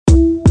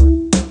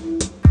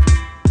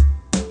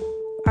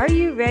Are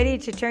you ready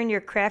to turn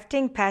your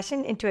crafting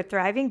passion into a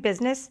thriving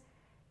business?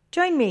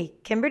 Join me,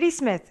 Kimberly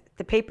Smith,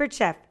 the Papered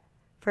Chef,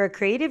 for a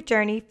creative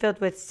journey filled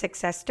with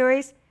success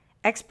stories,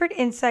 expert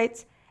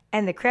insights,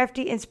 and the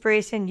crafty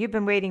inspiration you've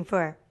been waiting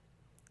for.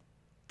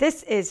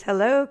 This is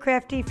Hello,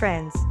 Crafty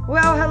Friends.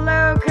 Well,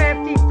 hello,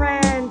 crafty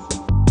friends.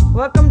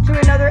 Welcome to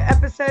another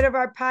episode of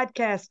our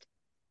podcast.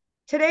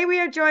 Today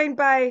we are joined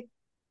by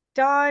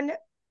Dawn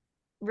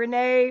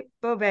Renee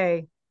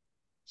Bova.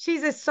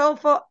 She's a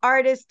soulful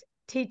artist,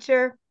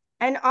 teacher,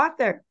 and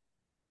author.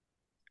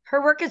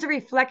 Her work is a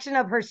reflection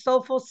of her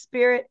soulful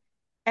spirit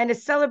and a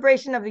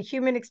celebration of the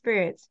human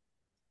experience.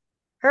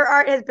 Her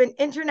art has been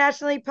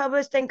internationally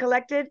published and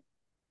collected.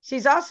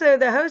 She's also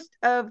the host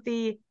of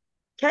the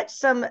Catch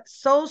Some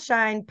Soul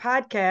Shine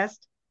podcast,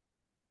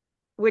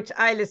 which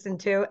I listen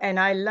to and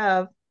I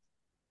love.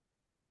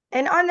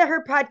 And on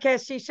her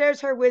podcast, she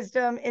shares her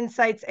wisdom,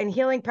 insights, and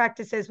healing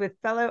practices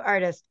with fellow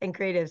artists and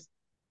creatives.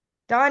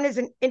 Dawn is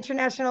an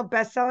international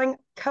best-selling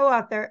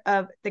co-author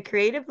of The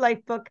Creative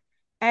Life Book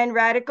and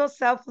Radical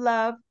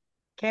Self-Love.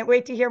 Can't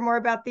wait to hear more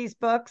about these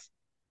books.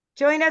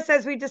 Join us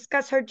as we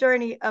discuss her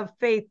journey of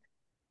faith,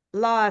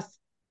 loss,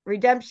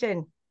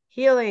 redemption,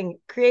 healing,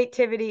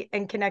 creativity,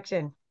 and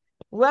connection.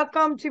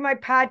 Welcome to my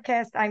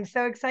podcast. I'm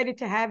so excited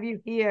to have you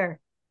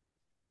here.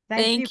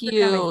 Thank you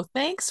for coming.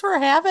 Thanks for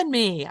having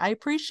me. I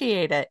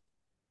appreciate it.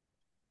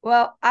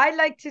 Well, I'd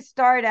like to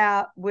start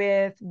out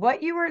with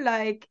what you were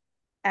like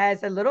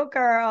as a little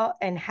girl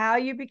and how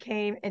you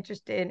became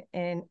interested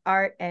in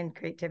art and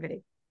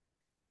creativity.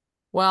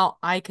 Well,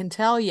 I can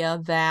tell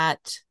you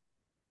that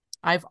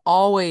I've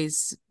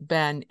always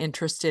been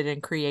interested in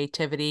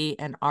creativity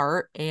and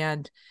art.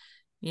 And,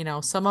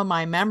 some of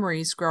my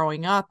memories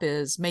growing up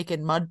is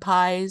making mud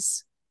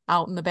pies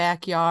out in the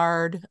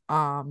backyard,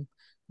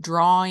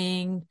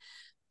 drawing.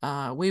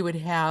 We would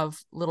have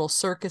little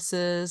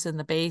circuses in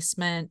the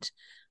basement.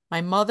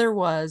 My mother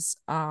was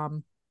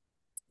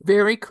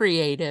very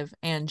creative,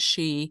 and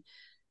she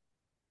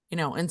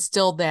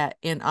instilled that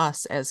in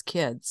us as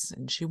kids,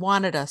 and she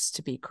wanted us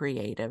to be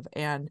creative.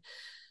 And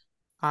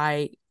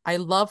I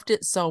loved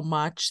it so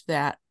much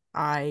that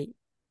I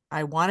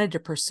wanted to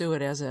pursue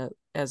it as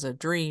a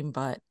dream,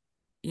 but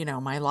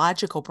my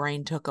logical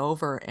brain took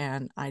over,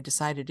 and I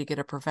decided to get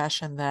a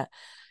profession that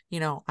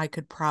I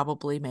could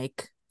probably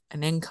make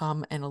an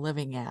income and a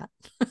living at.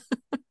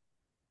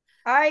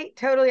 I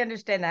totally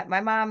understand that.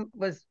 My mom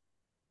was,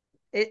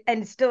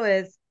 and still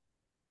is,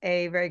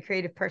 a very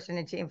creative person,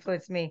 and she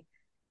influenced me.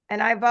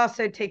 And I've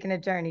also taken a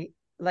journey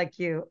like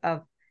you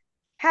of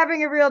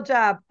having a real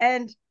job.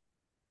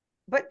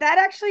 But that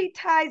actually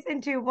ties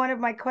into one of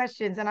my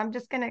questions. And I'm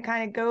just going to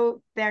kind of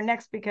go there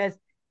next, because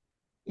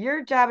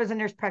your job as a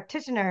nurse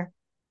practitioner,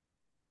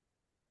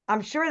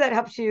 I'm sure that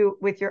helps you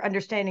with your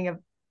understanding of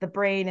the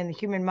brain and the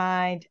human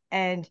mind,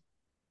 and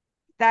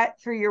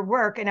that through your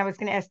work. And I was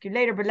going to ask you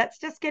later, but let's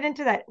just get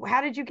into that. How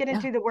did you get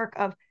into the work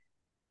of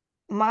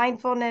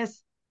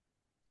mindfulness,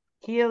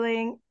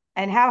 healing,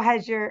 and how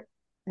has your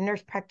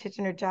nurse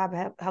practitioner job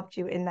helped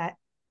you in that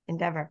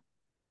endeavor?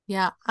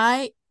 Yeah,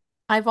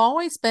 I've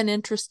always been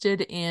interested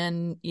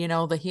in,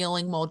 the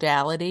healing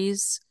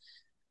modalities.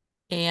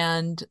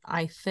 And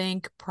I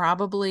think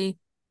probably,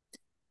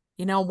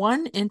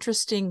 one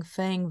interesting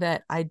thing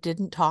that I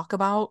didn't talk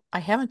about,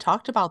 I haven't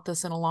talked about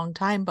this in a long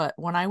time, but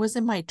when I was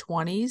in my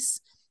 20s,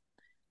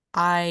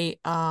 I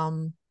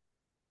found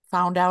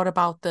out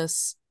about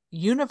this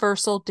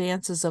Universal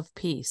Dances of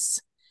Peace.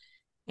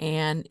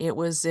 And it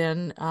was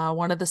in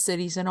one of the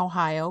cities in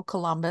Ohio,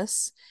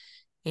 Columbus.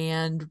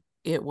 And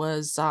it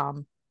was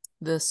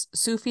this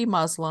Sufi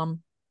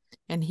Muslim,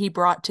 and he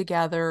brought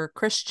together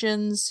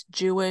Christians,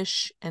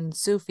 Jewish, and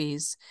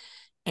Sufis.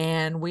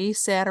 And we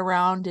sat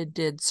around and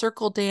did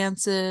circle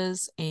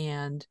dances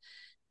and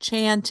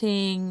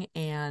chanting,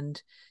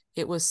 and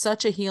it was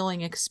such a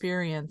healing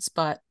experience.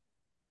 But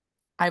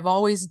I've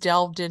always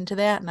delved into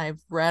that, and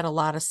I've read a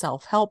lot of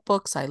self-help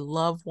books. I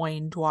love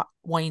Wayne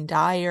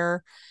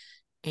Dyer,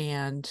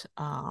 and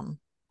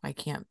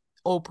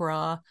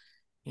Oprah,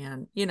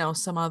 and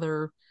some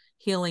other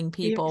healing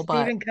people.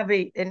 Stephen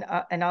Covey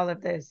and all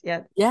of those.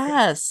 Yeah.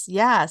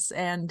 Yes.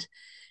 And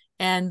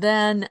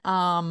then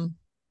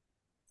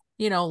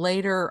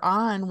later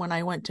on, when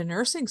I went to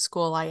nursing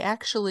school, I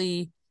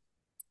actually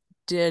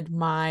did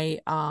my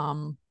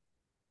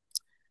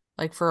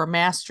like for a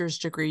master's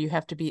degree, you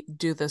have to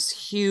do this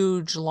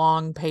huge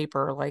long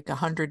paper, like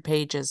 100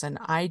 pages. And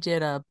I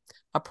did a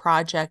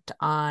project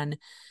on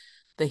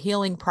the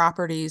healing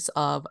properties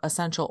of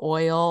essential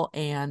oil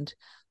and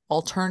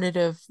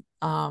alternative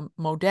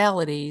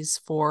modalities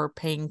for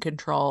pain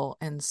control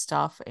and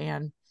stuff,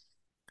 and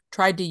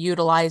tried to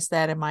utilize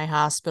that in my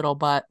hospital,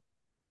 but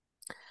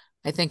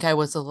I think I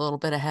was a little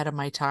bit ahead of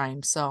my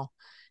time, so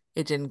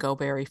it didn't go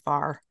very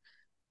far.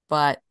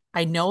 But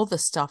I know the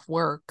stuff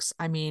works.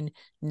 I mean,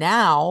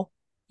 now,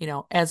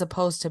 as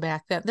opposed to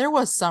back then, there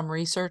was some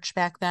research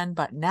back then,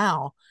 but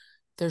now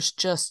there's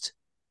just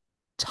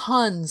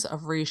tons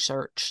of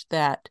research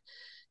that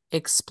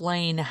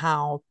explain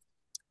how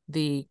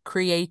the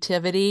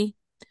creativity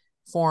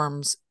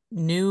forms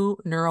new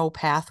neural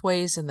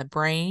pathways in the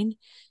brain.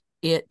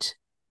 It,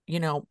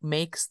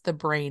 makes the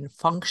brain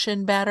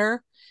function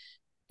better,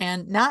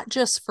 and not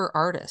just for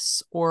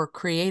artists or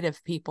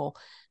creative people.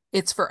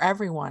 It's for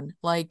everyone.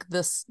 Like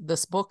this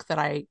book that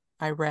I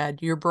read,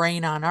 Your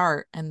Brain on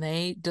Art, and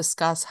they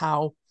discuss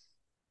how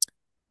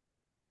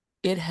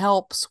it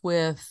helps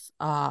with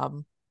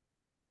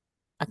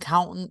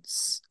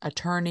accountants,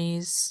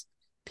 attorneys,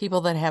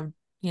 people that have,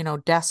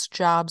 desk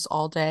jobs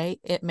all day.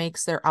 It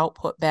makes their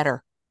output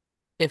better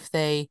if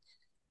they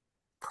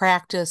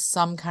practice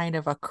some kind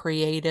of a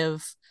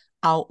creative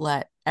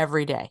outlet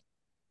every day.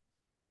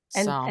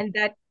 and So, and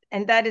that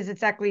and that is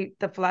exactly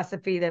the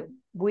philosophy that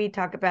we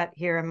talk about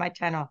here on my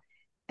channel.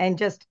 And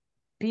just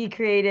be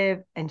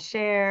creative and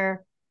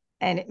share,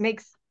 and it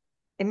makes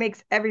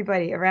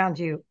everybody around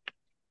you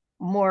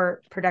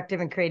more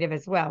productive and creative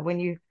as well when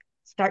you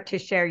start to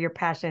share your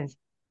passions.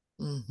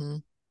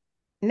 mhm,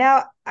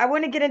 Now, I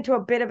want to get into a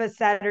bit of a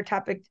sadder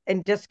topic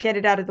and just get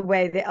it out of the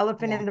way. The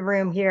elephant yeah, in the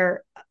room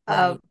here of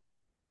right.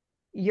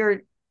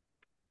 your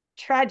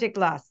tragic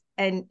loss.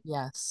 And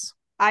Yes.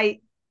 I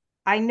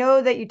I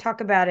know that you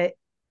talk about it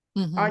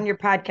Mhm. on your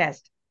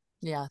podcast.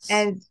 Yes.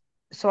 And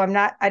so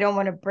I don't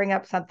want to bring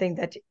up something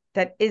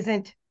that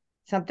isn't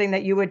something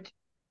that you would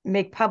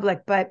make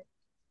public, but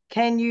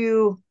can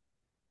you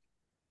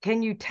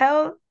can you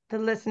tell the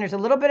listeners a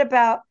little bit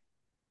about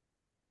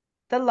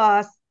the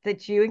loss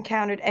that you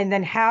encountered, and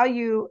then how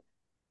you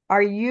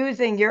are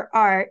using your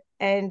art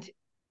and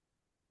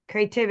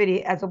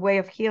creativity as a way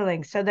of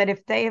healing, so that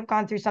if they have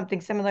gone through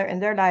something similar in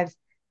their lives,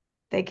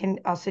 they can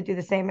also do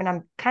the same. And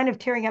I'm kind of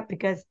tearing up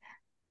because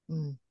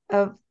Mm,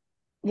 of,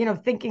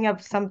 thinking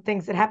of some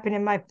things that happened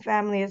in my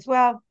family as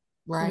well,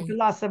 with the right.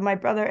 loss of my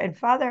brother and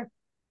father.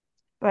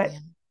 But Yeah.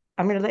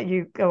 I'm going to let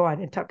you go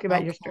on and talk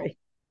about your Okay. story.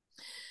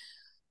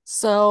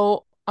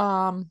 So,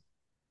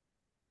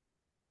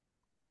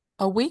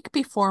 a week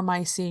before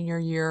my senior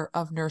year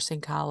of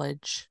nursing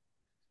college,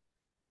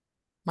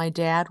 my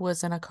dad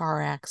was in a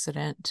car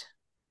accident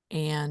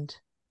and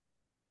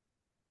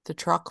the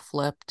truck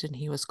flipped and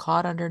he was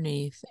caught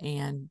underneath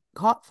and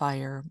caught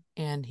fire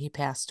and he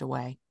passed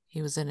away.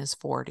 He was in his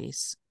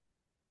 40s.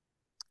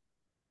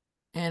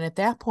 And at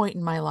that point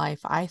in my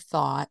life, I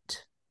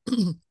thought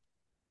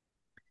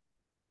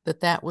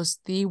that that was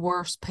the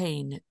worst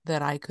pain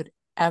that I could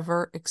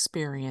ever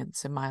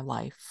experience in my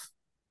life.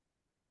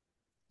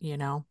 You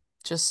know,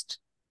 just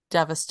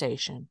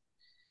devastation.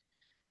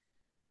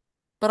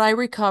 But I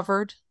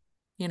recovered.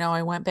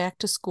 I went back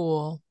to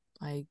school.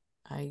 I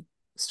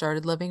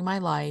started living my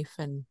life,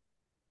 and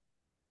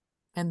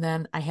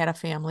then I had a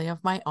family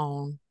of my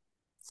own,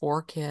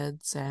 4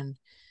 kids, and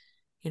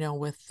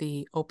with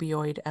the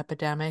opioid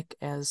epidemic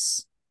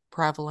as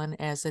prevalent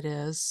as it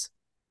is,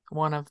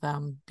 one of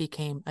them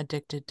became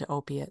addicted to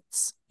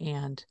opiates.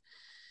 And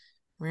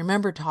I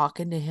remember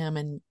talking to him,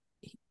 and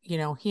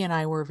he and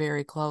I were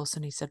very close,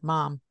 and he said,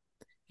 "Mom,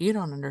 you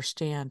don't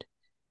understand.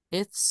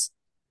 It's,"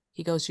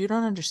 he goes, "You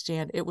don't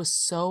understand. It was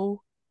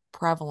so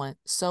prevalent,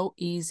 so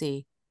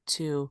easy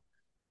to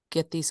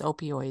get these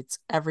opioids.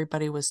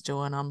 Everybody was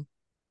doing them,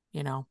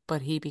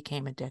 but he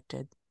became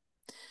addicted."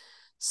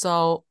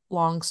 So,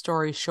 long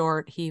story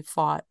short, he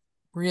fought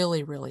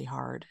really, really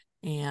hard,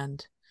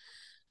 and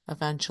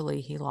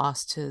eventually he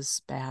lost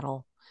his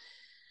battle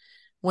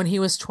when he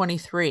was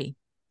 23.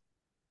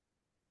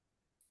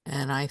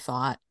 And I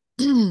thought,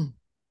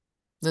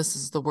 this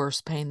is the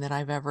worst pain that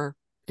I've ever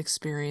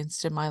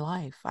experienced in my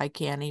life. I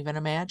can't even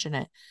imagine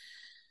it.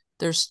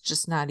 There's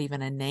just not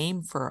even a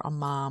name for a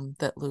mom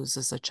that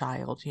loses a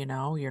child, You're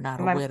not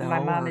a My widow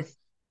mom or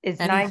is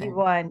anything.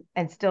 91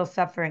 and still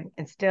suffering,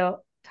 and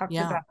still talks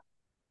Yeah. about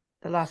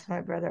the loss of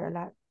my brother a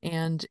lot.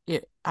 And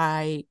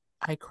I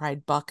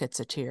cried buckets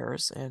of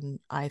tears, and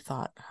I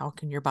thought, how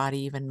can your body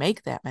even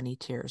make that many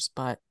tears?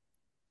 But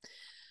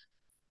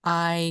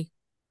I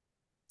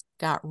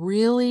got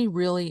really,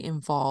 really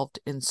involved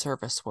in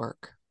service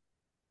work,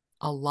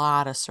 a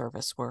lot of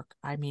service work.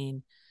 I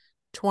mean,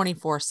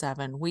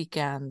 24/7,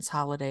 weekends,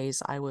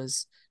 holidays, I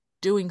was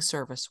doing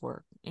service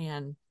work.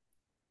 And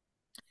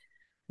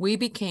we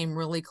became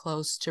really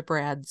close to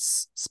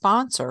Brad's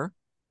sponsor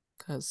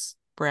because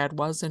Brad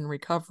was in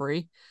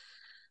recovery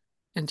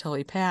until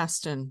he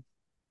passed. And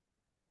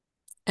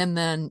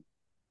then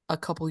a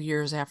couple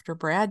years after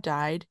Brad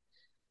died,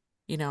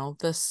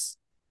 this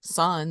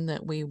son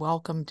that we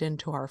welcomed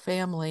into our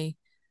family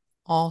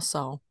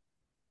also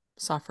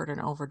suffered an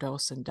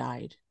overdose and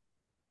died.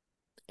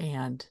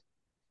 And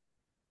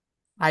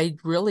I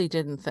really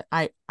didn't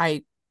I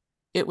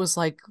it was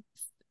like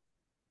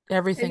It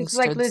everything was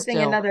like stood losing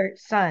still. another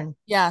son.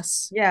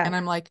 Yes. Yeah. And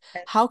I'm like,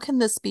 how can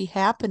this be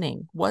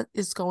happening? What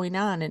is going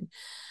on? And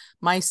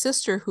my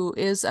sister, who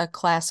is a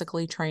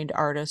classically trained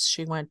artist,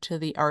 she went to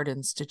the Art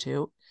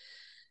Institute,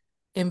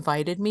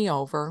 invited me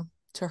over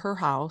to her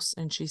house,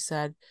 and she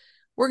said,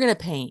 "We're going to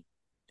paint."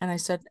 And I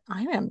said,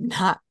 "I am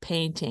not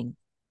painting.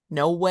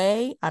 No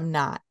way, I'm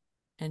not."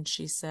 And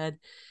she said,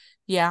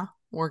 "Yeah,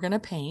 we're going to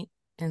paint."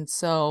 And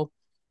so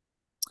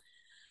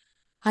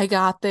I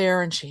got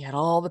there and she had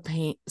all the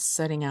paint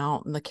sitting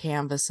out and the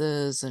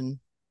canvases, and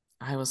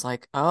I was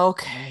like,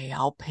 okay,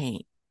 I'll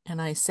paint.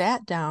 And I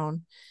sat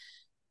down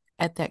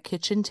at that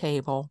kitchen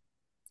table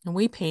and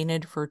we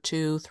painted for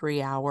 2,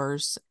 3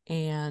 hours.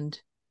 And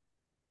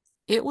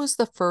it was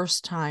the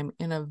first time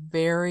in a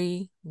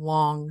very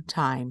long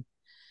time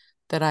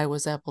that I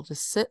was able to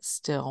sit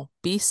still,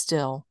 be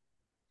still,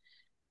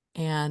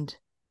 and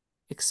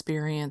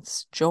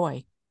experience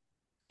joy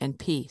and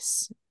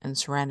peace and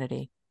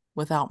serenity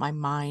without my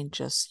mind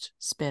just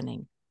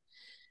spinning.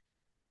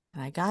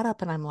 And I got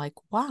up and I'm like,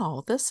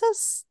 wow,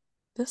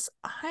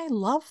 I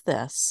love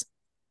this.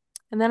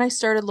 And then I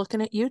started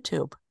looking at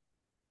YouTube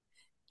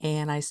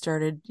and I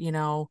started,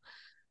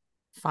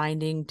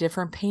 finding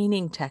different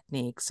painting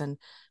techniques, and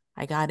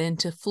I got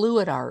into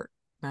fluid art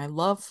and I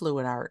love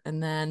fluid art.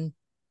 And then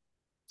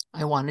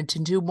I wanted to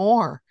do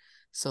more.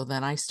 So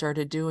then I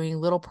started doing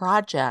little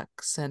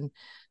projects, and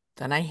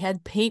then I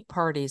had paint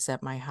parties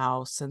at my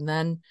house, and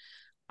then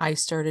I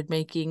started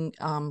making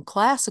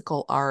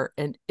classical art,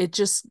 and it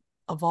just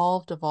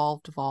evolved,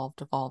 evolved,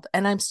 evolved, evolved.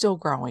 And I'm still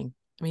growing.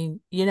 I mean,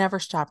 you never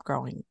stop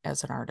growing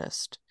as an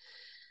artist.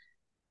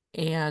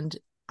 And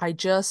I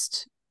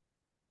just,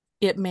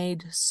 it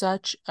made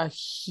such a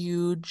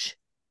huge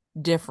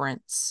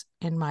difference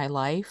in my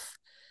life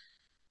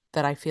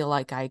that I feel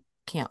like I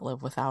can't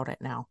live without it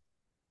now.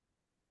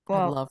 I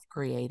Well, love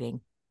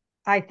creating.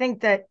 I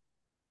think that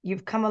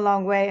you've come a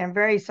long way. I'm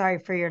very sorry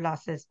for your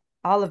losses,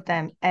 all of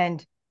them.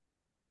 And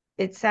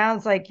it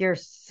sounds like your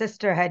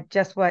sister had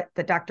just what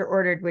the doctor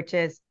ordered, which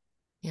is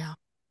Yeah.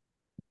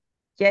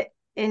 get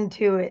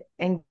into it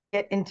and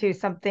get into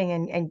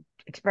something and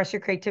express your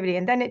creativity.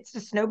 And then it's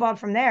just snowballed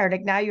from there.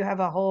 Like now you have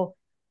a whole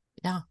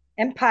Yeah.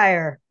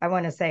 empire, I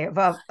want to say, of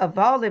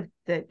all the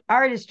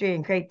artistry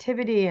and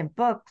creativity and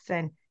books.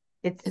 And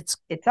it's It's,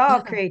 it's all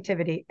yeah.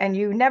 creativity. And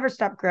you never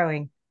stop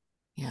growing,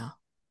 Yeah.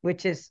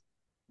 which is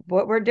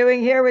what we're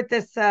doing here with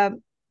this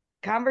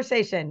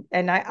conversation.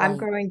 And I'm Right.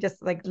 growing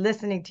just like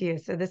listening to you.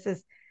 So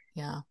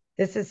Yeah.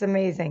 this is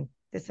amazing.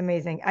 This is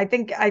amazing. I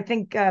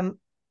think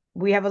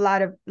we have a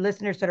lot of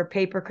listeners that are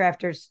paper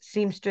crafters,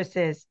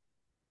 seamstresses,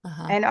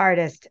 Uh-huh. and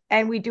artists,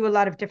 and we do a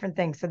lot of different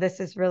things. So this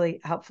is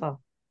really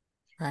helpful.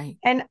 Right.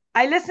 And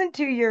I listened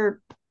to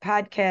your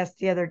podcast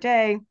the other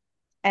day,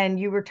 and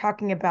you were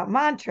talking about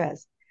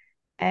mantras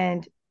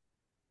and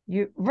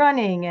you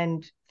running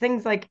and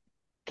things like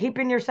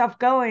keeping yourself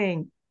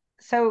going.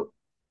 So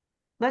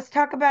let's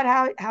talk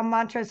about how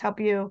mantras help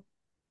you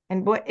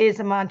and what is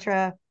a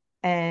mantra,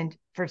 and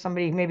for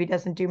somebody who maybe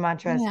doesn't do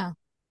mantras, Yeah.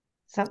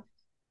 some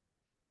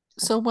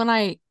So when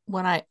I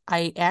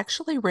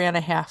actually ran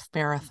a half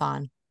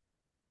marathon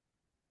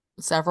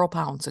several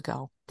pounds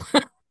ago,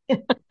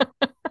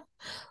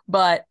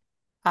 but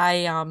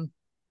I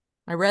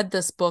read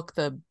this book,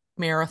 the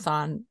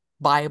Marathon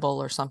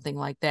Bible or something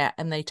like that,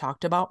 and they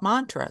talked about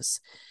mantras.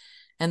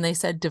 And they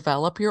said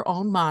develop your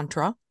own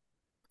mantra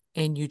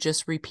and you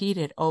just repeat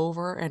it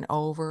over and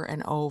over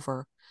and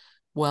over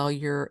while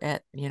you're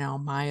at,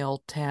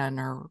 mile 10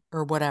 or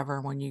whatever,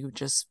 when you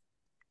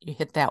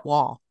hit that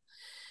wall.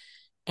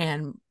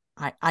 And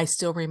I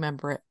still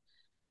remember it.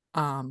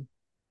 Um,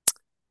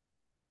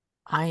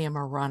 I am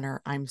a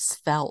runner. I'm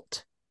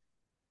svelte.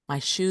 My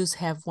shoes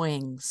have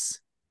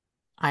wings.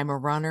 I'm a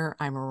runner.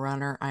 I'm a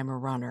runner. I'm a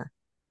runner.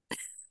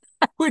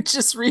 I would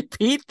just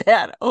repeat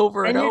that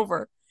over and and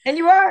over.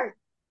 you are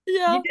you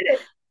Yeah. did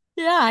it.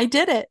 Yeah, I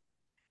did it.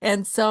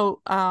 And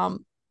so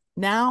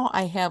now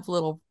I have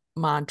little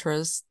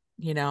mantras,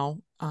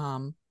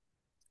 um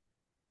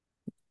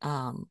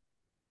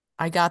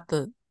I got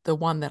the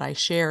one that I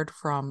shared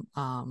from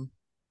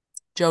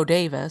Joe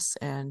Davis,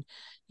 and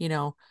you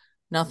know,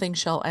 nothing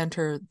shall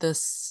enter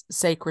this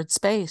sacred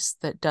space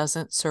that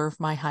doesn't serve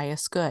my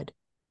highest good.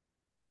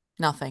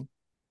 Nothing.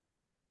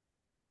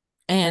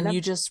 And And that's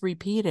you just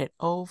repeat it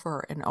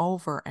over and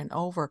over and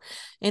over,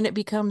 and it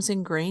becomes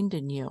ingrained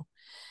in you.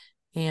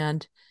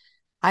 And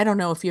I don't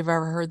know if you've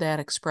ever heard that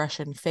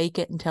expression, fake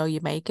it until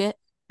you make it.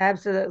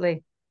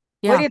 absolutely.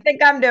 What do Yeah. you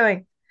think I'm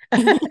doing?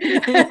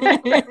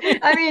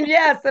 I mean,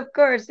 yes, of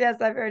course.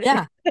 Yes, I've heard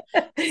Yeah.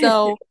 it.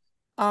 So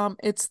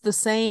it's the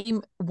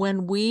same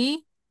when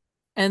we,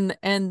 and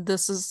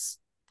this is,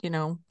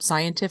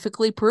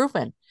 scientifically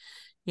proven.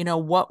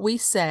 What we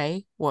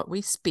say, what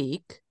we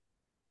speak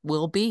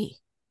will be.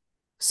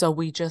 So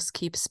we just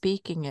keep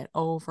speaking it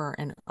over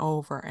and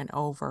over and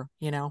over.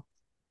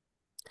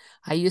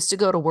 I used to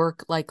go to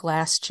work like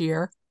last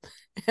year,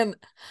 and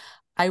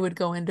I would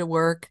go into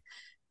work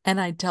and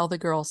I'd tell the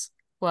girls,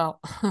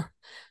 well,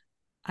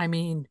 I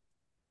mean,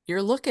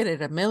 you're looking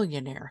at a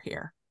millionaire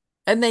here.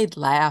 And they'd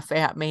laugh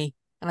at me.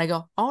 And I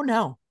go, oh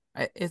no,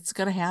 it's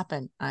going to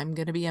happen. I'm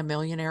going to be a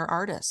millionaire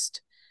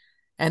artist.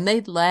 And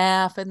they'd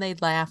laugh and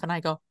they'd laugh. And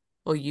I go,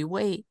 well, you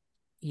wait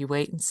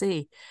and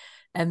see.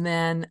 And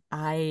then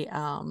I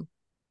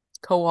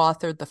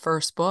co-authored the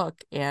first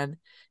book, and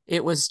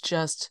it was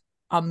just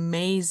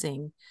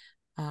amazing.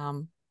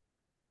 Um,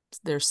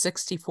 there's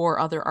 64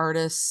 other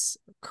artists,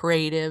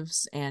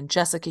 creatives, and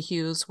Jessica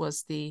Hughes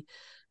was the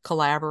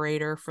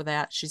collaborator for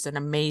that. She's an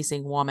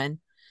amazing woman.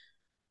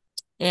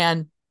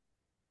 And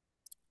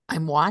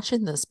I'm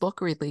watching this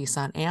book release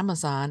on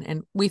Amazon,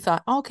 and we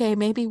thought, okay,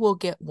 maybe we'll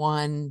get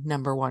one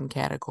number one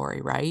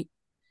category, right?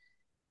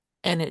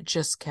 And it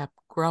just kept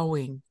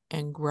growing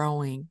and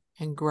growing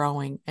and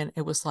growing. And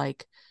it was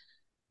like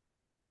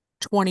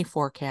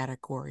 24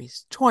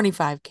 categories,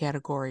 25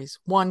 categories,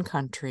 one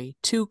country,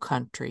 two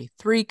country,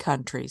 three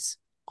countries,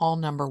 all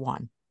number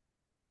one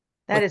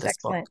That with is this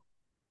book. excellent.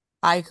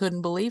 I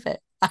couldn't believe it.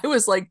 I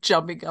was like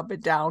jumping up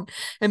and down,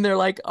 and they're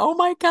like, oh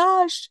my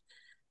gosh,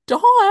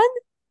 Dawn,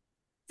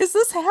 is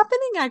this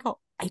happening? I go,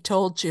 I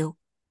told you.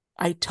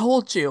 I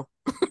told you.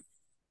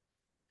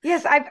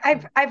 Yes,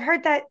 I've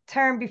heard that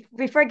term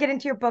before I get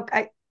into your book.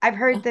 I've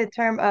heard the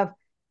term of,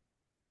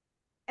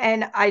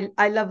 and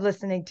I love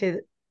listening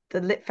to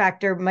the Lit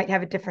Factor. Might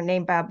have a different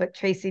name, Bob, but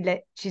Tracy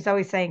Lit. She's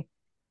always saying,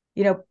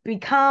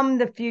 become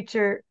the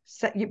future.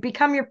 You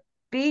become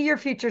be your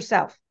future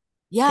self.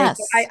 Okay,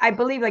 so Yes. I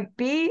believe like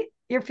be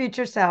your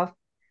future self,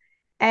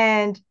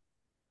 and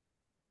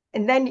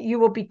then you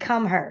will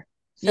become her.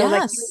 So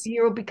like Yes.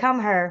 you will become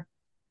her.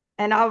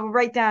 And I'll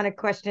write down a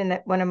question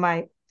that one of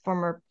my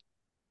former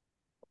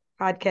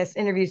podcast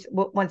interviews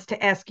wants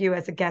to ask you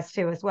as a guest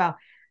too as well,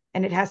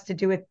 and it has to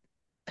do with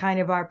kind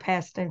of our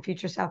past and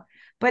future self.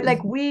 But like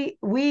Mhm.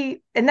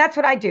 we and that's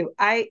what I do.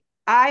 I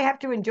have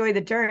to enjoy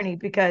the journey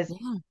because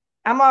Yeah.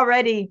 I'm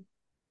already,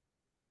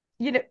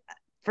 you know,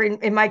 for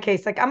in my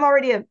case, like I'm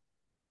already a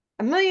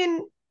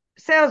million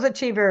sales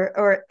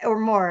achiever or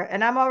more,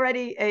 and I'm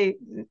already a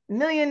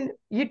million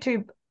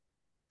YouTube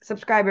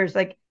subscribers.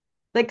 Like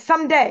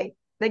someday,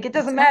 like it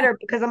That's doesn't right. matter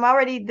because I'm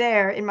already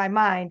there in my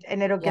mind,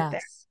 and it'll get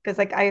there Yes. because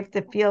like I have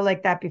to feel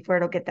like that before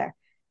it'll get there.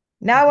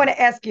 Now I Mhm. want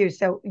to ask you.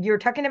 So you're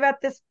talking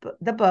about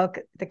the book,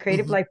 the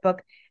Creative Mhm. Life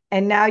book,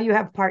 and now you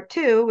have part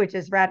two, which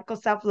is Radical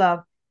Self Love.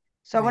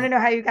 So I want to Right.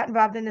 know how you got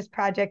involved in this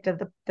project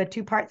of the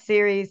two-part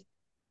series,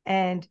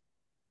 and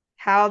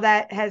how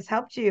that has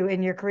helped you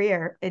in your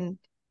career, and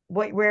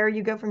where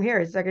you go from here.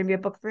 Is there going to be a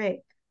book three?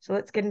 So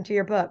let's get into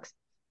your books.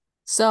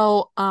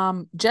 So,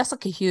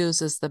 Jessica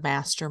Hughes is the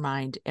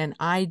mastermind, and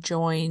I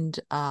joined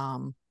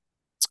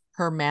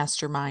her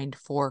mastermind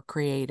for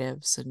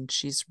creatives, and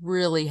she's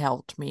really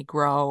helped me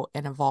grow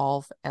and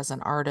evolve as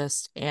an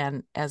artist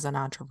and as an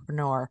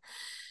entrepreneur.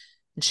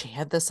 And she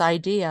had this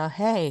idea,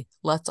 hey,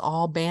 let's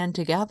all band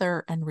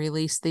together and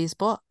release these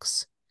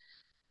books.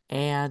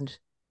 And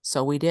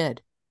so we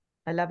did.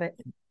 I love it.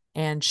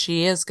 And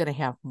she is going to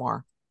have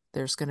more.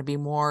 There's going to be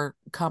more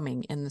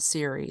coming in the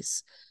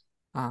series.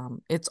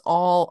 It's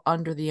all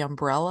under the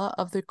umbrella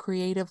of the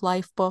Creative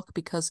Life book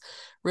because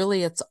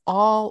really it's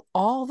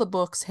all the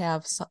books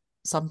have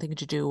something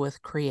to do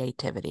with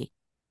creativity,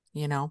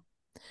 you know,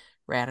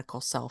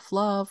 radical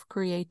self-love,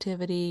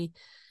 creativity.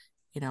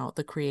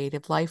 The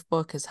Creative Life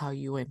book is how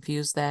you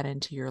infuse that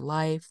into your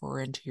life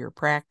or into your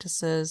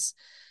practices.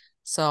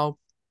 So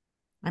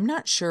I'm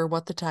not sure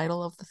what the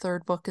title of the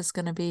third book is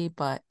going to be,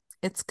 but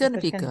it's But going to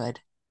be good.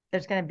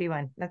 there's gonna be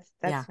one. Yeah.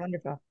 That's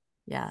wonderful.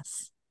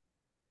 Yes.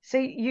 So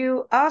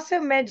you also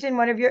mentioned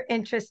one of your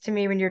interests to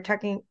me when you're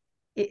talking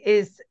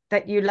is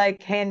that you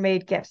like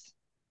handmade gifts.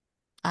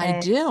 I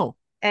And do.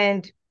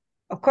 and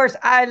of course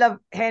I love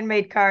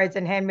handmade cards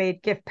and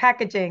handmade gift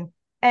packaging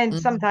and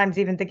Mhm. sometimes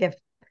even the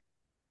gift.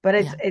 But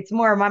Yeah. it's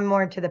more I'm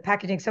more into the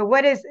packaging. So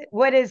what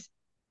is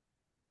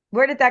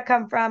where did that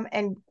come from?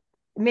 And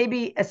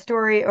maybe a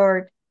story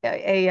or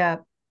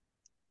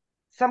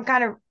some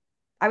kind of,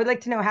 I would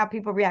like to know how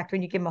people react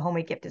when you give them a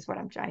homemade gift is what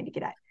I'm trying to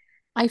get at.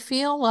 I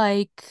feel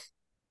like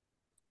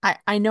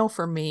I know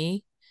for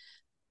me,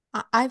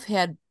 I've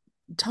had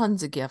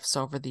tons of gifts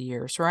over the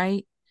years,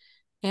 right?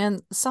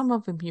 And some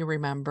of them you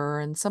remember,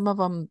 and some of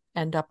them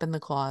end up in the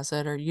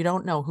closet, or you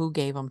don't know who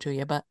gave them to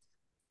you. But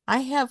I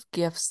have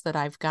gifts that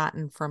I've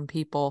gotten from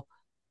people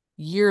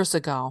years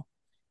ago,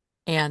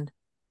 and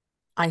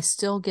I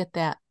still get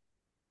that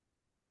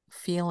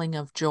feeling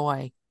of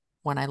joy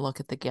when I look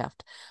at the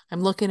gift.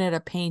 I'm looking at a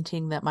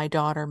painting that my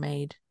daughter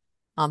made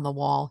on the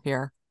wall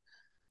here,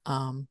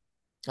 um,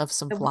 of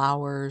some So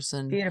flowers,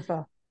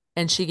 beautiful.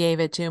 and she gave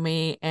it to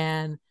me,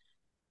 and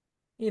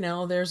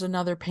there's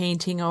another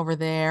painting over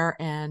there,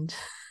 and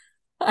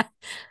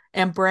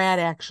and Brad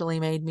actually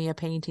made me a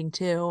painting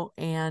too,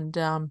 and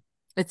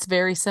it's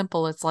very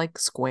simple. It's like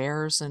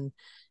squares, and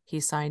he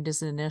signed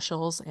his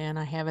initials, and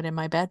I have it in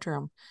my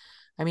bedroom.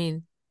 I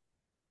mean,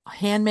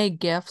 handmade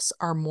gifts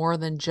are more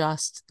than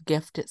just the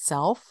gift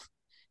itself.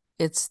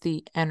 It's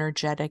the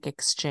energetic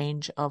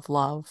exchange of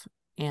love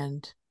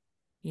and,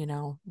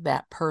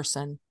 that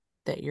person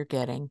that you're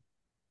getting.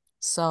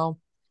 So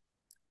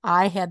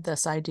I had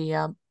this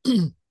idea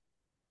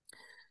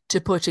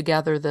to put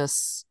together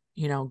this,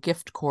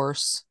 gift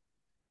course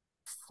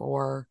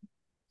for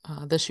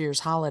this year's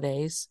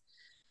holidays.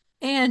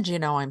 And,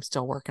 I'm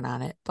still working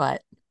on it,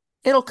 but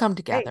it'll come Hey,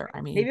 together.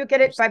 I maybe mean, you'll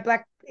get it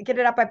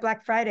up by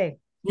Black Friday.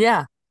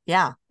 yeah,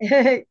 yeah,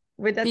 That's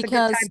a good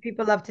time. because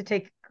People love to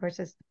take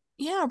courses.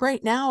 yeah,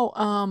 right now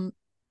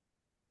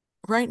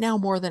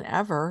more than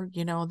ever,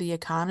 the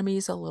economy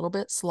is a little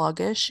bit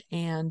sluggish,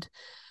 and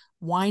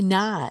why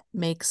not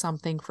make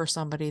something for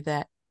somebody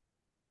that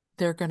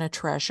they're going to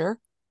treasure,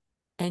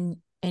 and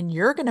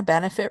you're going to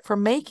benefit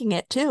from making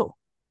it too,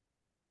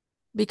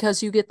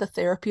 because you get the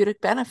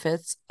therapeutic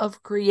benefits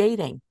of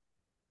creating.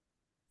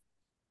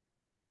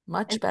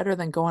 Much And better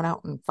than going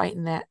out and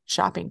fighting that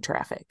shopping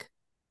traffic.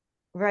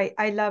 right,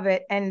 I love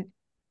it. And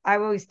I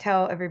always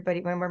tell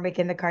everybody when we're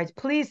making the cards,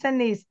 please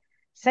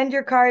send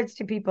your cards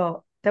to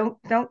people.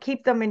 Don't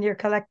keep them in your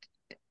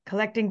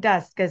collecting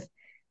dust because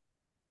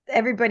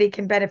everybody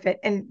can benefit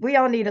and we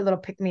all need a little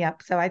pick me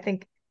up. So I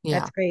think Yeah.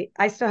 that's great.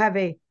 I still have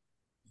a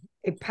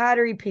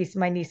pottery piece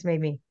my niece made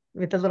me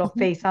with the little Mhm.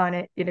 face on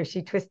it.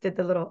 She twisted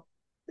the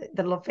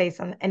little face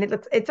on, and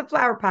it's a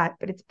flower pot,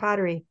 but it's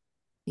pottery.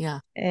 Yeah.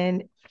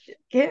 And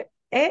Kim,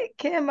 hey,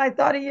 Kim, I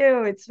thought of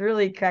you. It's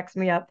really cracks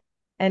me up,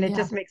 and it Yeah.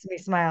 just makes me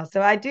smile.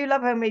 So I do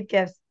love homemade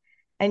gifts,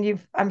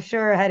 and I'm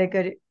sure, had a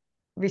good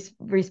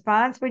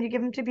response when you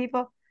give them to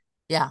people.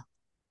 Yeah.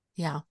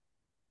 Yeah.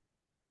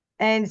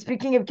 And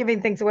speaking of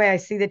giving things away, I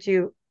see that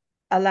you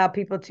allow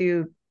people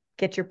to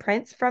get your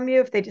prints from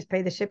you if they just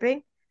pay the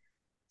shipping.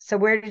 So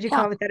where did you Yeah.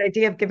 come up with that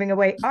idea of giving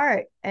away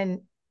art?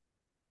 And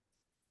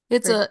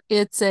It's for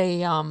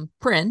a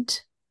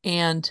print,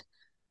 and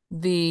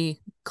the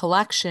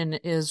collection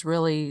is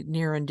really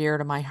near and dear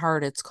to my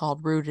heart. It's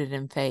called Rooted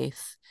in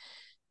Faith.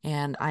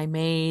 And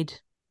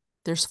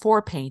there's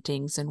four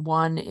paintings, and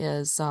one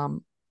is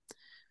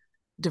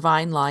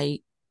Divine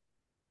Light.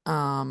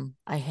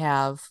 I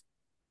have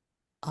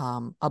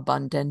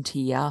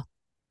Abundantia.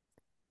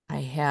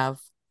 I have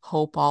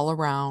Hope All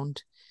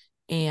Around,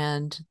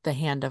 and The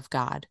Hand of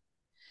God.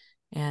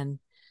 And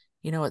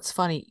it's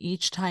funny,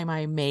 each time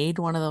I made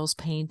one of those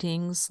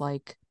paintings,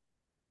 like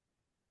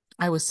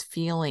I was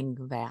feeling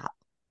that,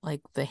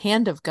 like the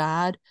hand of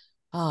God.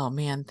 Oh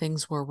man,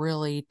 things were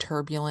really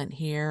turbulent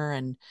here.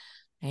 And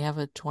I have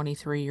a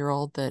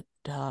 23-year-old that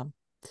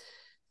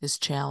is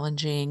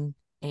challenging,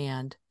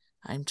 and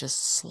I'm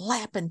just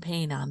slapping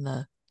paint on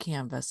the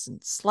canvas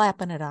and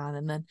slapping it on.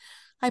 And then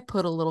I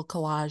put a little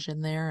collage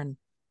in there, and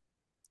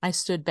I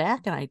stood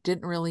back and I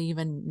didn't really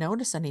even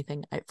notice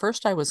anything. At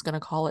first, I was going to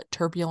call it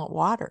Turbulent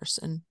Waters,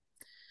 and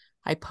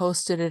I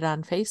posted it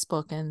on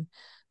Facebook, and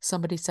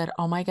somebody said,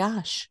 "Oh my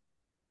gosh,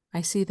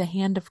 I see the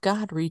hand of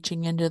God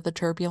reaching into the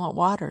turbulent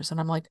waters." And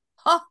I'm like,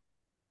 huh,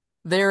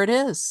 there it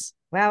is.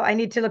 wow, I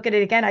need to look at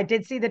it again. I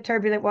did see the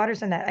turbulent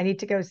waters in that. I need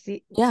to go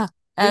see Yeah.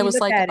 I was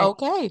relook like, at it.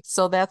 okay,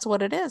 so that's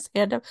what it is.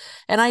 And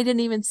I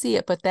didn't even see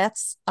it, but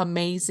that's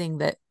amazing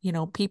that,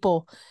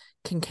 people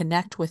can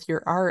connect with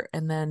your art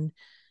and then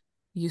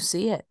you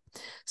see it.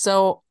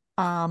 So,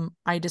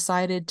 I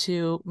decided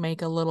to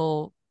make a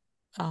little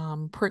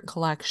print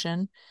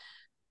collection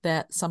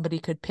that somebody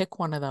could pick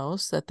one of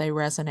those that they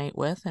resonate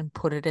with and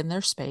put it in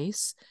their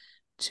space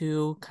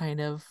to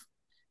kind of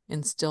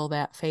instill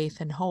that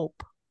faith and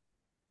hope,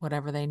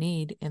 whatever they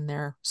need in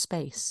their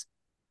space.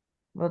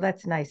 Well,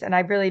 that's nice. And I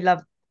really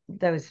love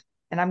those.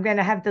 And I'm going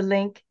to have the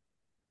link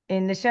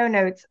in the show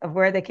notes of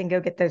where they can go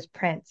get those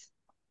prints.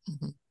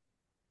 Mhm. So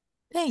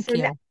Thank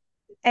you.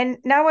 and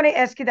now I want to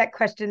ask you that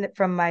question that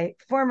from my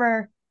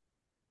former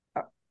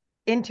uh,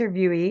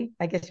 interviewee,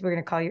 I guess we're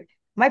going to call you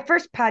my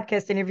first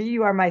podcast interview.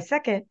 You are my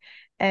second.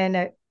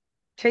 And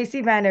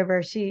Tracy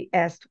Vanover, she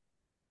asked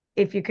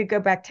if you could go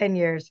back 10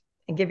 years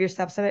and give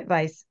yourself some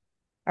advice,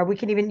 or we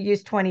can even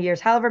use 20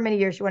 years, however many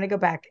years you want to go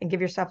back and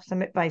give yourself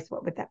some advice,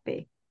 what would that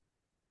be?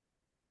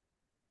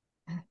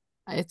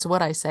 It's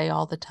what I say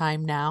all the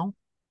time now.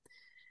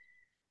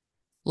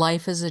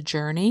 Life is a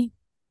journey.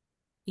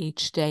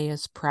 Each day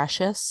is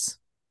precious,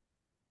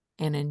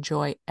 and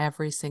enjoy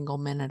every single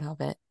minute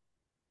of it.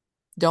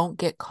 Don't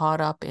get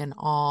caught up in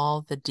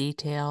all the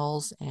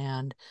details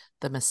and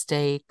the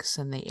mistakes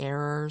and the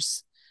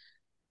errors.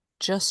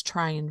 Just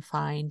try and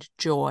find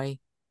joy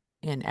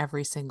in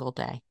every single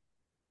day,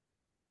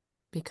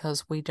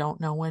 because we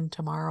don't know when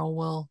tomorrow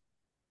will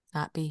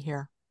not be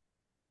here.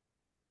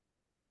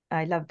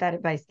 I love that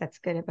advice. That's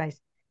good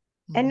advice.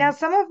 And now Mhm.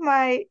 some of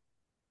my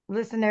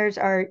listeners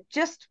are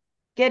just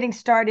getting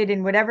started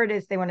in whatever it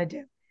is they want to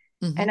do.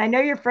 And Mhm. I know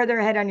you're further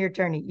ahead on your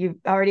journey. You've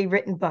already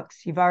written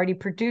books, you've already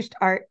produced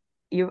art,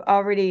 you've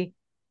already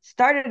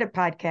started a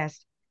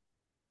podcast.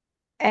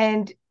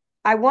 And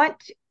I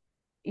want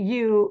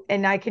you,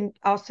 and I can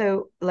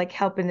also like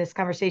help in this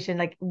conversation.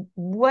 Like,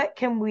 what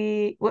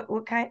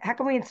kind, how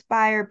can we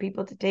inspire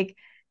people to take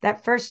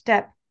that first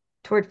step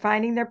toward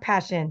finding their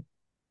passion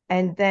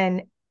and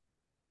then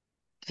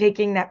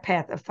taking that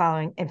path of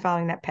following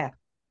that path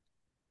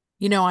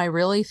I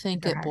really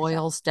think their it higher self?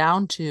 boils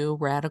down to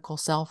radical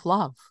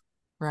self-love,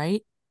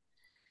 right?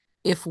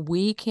 If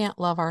we can't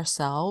love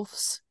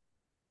ourselves,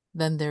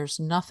 then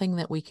there's nothing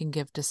that we can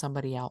give to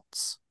somebody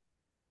else.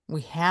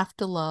 We have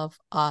to love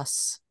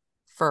us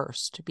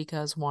first,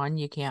 because one,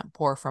 you can't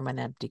pour from an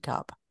empty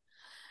cup.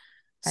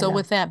 I So love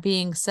with that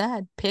being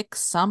said, pick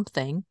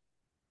something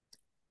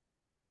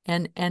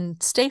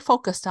and stay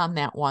focused on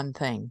that one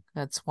thing.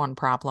 That's one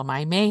problem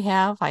I may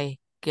have. I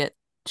get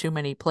too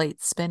many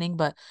plates spinning,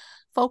 but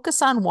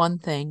focus on one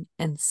thing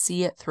and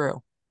see it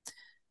through.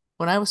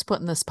 When I was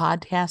putting this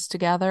podcast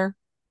together,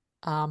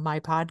 my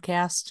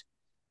podcast.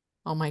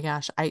 Oh my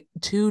gosh,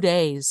 2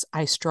 days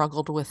I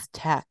struggled with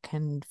tech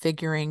and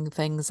figuring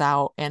things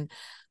out, and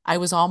I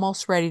was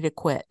almost ready to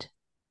quit.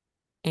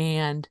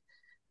 And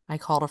I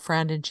called a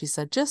friend and she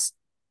said, just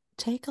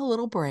take a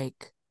little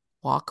break,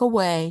 walk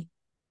away,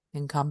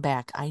 and come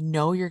back. I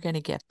know you're going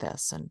to get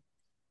this. And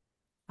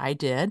I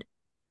did.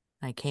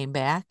 I came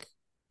back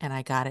and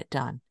I got it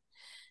done.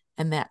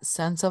 And that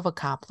sense of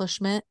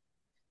accomplishment,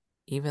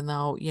 even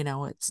though,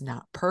 it's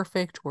not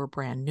perfect, we're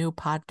brand new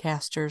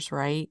podcasters,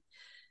 right?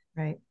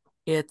 Right.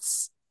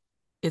 It's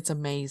it's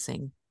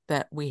amazing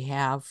that we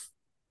have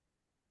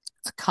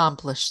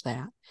accomplished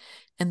that.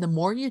 And the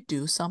more you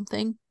do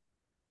something,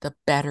 the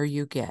better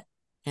you get.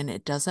 And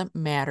it doesn't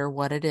matter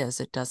what it is.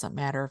 It doesn't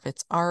matter if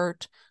it's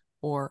art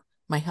or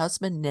my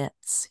husband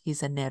knits.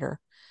 He's a knitter.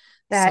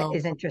 That So,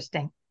 is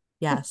interesting.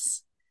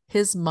 yes,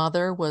 his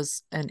mother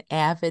was an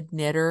avid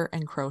knitter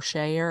and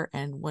crocheter.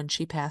 And when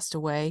she passed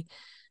away,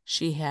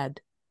 she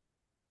had,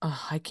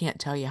 I can't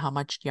tell you how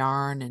much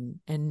yarn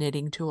and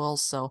knitting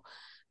tools. So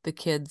the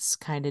kids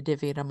kind of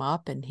divvied them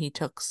up, and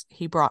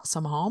he brought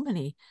some home and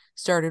he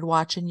started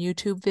watching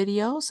YouTube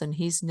videos, and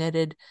he's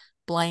knitted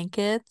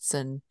blankets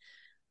and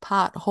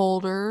pot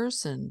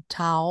holders and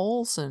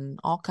towels and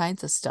all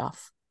kinds of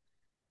stuff.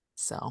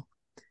 So,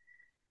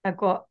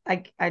 Well,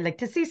 I like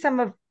to see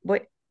some of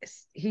what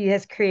he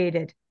has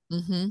created.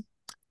 hmm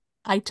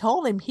I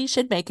told him he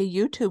should make a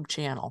YouTube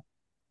channel.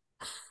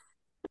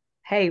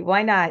 Hey,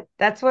 why not?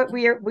 That's what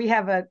we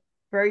have a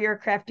Grow Your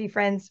Crafty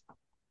Friends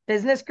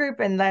business group,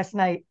 and last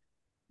night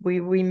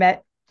we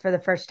met for the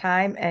first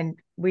time, and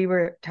we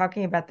were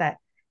talking about that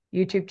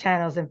YouTube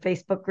channels and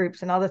Facebook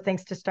groups and all the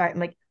things to start. I'm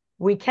like,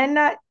 we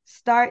cannot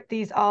start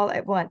these all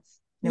at once.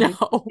 We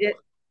No. it,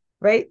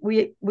 right.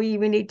 We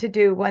need to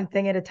do one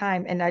thing at a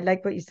time. And I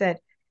like what you said.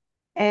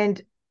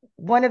 And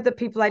one of the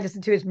people I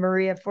listen to is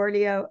Maria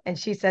Forleo, and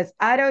she says,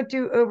 I don't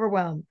do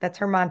overwhelm. That's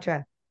her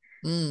mantra.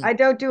 Mm, I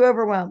don't do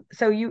overwhelm.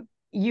 So you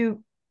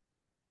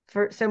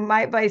so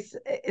my advice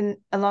in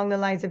along the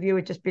lines of you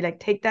would just be like,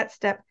 take that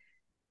step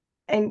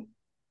and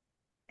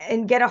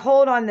get a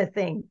hold on the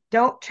thing.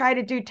 Don't try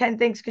to do 10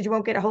 things because you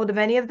won't get a hold of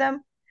any of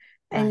them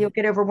and you'll right.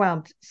 get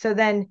overwhelmed. So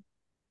then,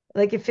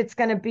 like, if it's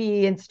going to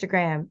be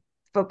Instagram,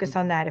 focus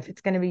on Mhm. that. If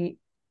it's going to be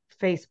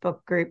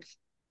Facebook groups,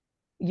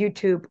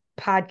 YouTube,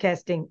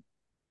 podcasting,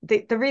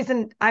 the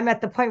reason I'm at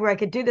the point where I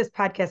could do this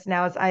podcast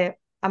now is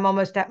I'm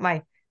almost at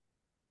my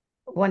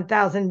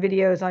 1,000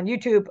 videos on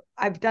YouTube.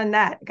 I've done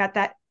that, got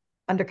that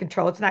under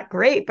control. It's not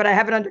great, but I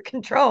have it under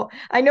control.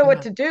 I know what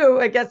Yeah. to do,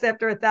 I guess,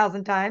 after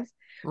 1,000 times.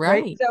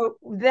 Right. Right. So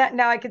that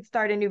now I could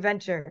start a new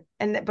venture.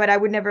 But I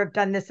would never have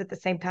done this at the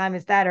same time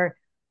as that. Or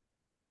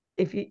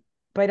if you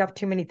bite off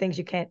too many things,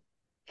 you can't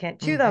chew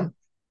hmm them.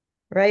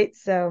 Right.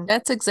 So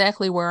That's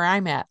exactly where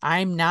I'm at.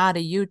 I'm not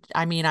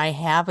I mean, I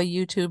have a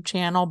YouTube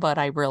channel, but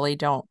I really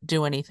don't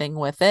do anything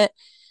with it.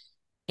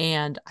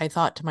 And I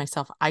thought to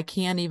myself, I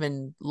can't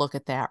even look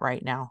at that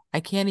right now. I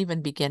can't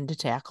even begin to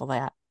tackle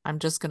that. I'm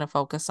just going to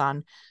focus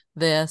on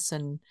this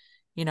and,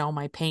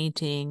 my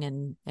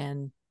painting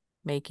and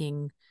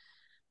making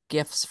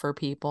gifts for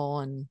people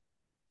and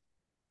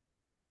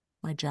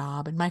my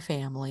job and my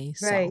family.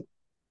 So, right.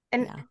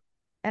 And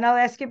yeah. I'll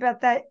ask you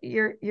about that,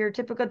 your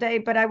typical day,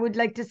 but I would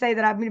like to say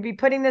that I'm going to be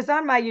putting this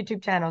on my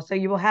YouTube channel. So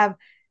you will have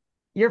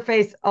your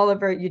face all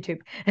over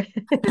YouTube.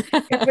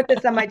 Gonna put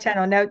this on my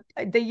channel. Now,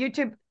 the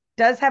YouTube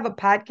does have a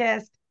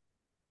podcast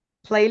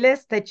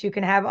playlist that you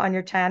can have on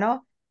your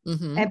channel,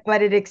 hmm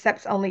but it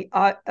accepts only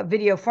a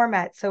video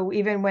format. So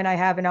even when I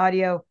have an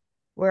audio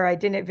where I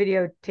didn't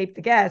videotape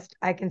the guest,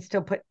 I can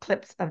still put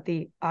clips of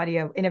the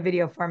audio in a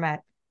video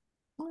format.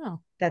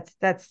 Wow. That's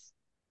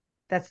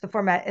the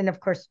format. And of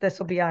course, this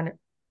will be on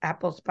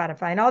Apple,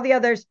 Spotify, and all the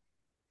others.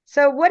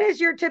 So what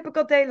is your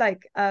typical day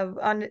like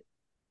on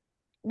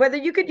whether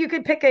you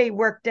could pick a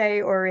work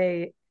day or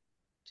a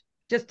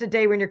just a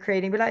day when you're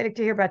creating, but I'd like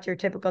to hear about your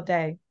typical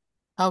day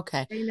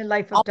Okay. in the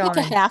life of I'll pick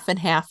a Dawn. half and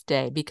half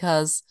day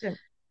because Sure.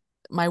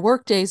 my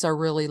work days are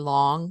really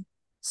long.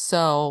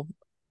 So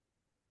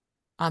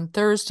on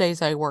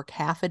Thursdays, I work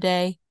half a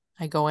day.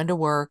 I go into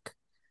work.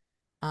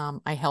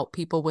 I help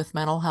people with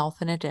mental health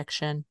and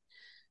addiction,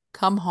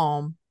 come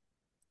home,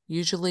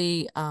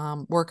 usually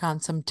work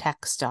on some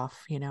tech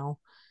stuff,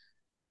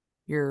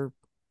 your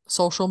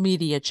social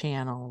media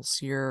channels,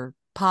 your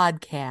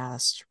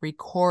podcast,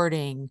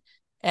 recording,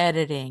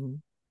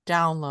 editing,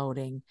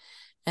 downloading.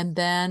 And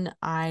then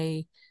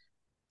I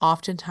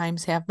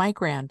oftentimes have my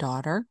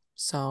granddaughter.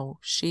 So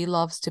she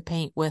loves to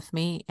paint with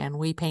me, and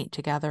we paint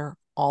together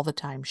all the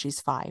time. She's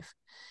 5.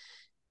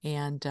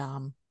 And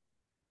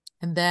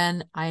and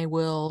then I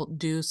will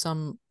do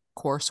some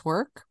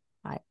coursework.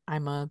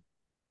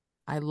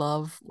 I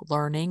love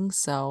learning,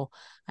 so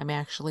I'm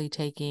actually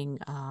taking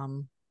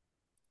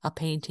a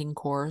painting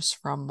course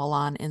from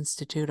Milan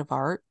Institute of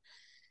Art,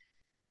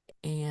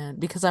 and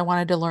because I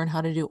wanted to learn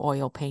how to do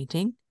oil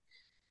painting.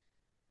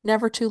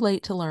 Never too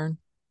late to learn.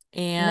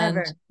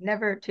 And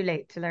Never too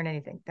late to learn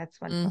anything. That's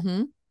wonderful.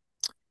 mhm.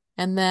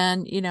 And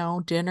then,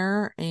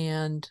 dinner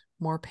and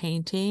more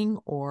painting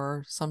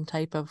or some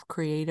type of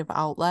creative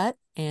outlet.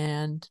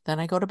 And then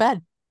I go to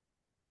bed.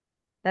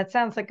 That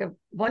sounds like a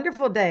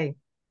wonderful day.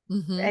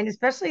 Mm-hmm. And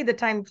especially the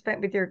time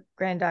spent with your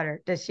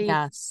granddaughter. Does she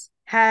Yes.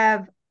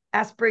 have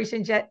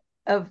aspirations yet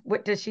of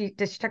what does she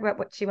talk about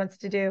what she wants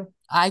to do?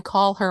 I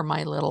call her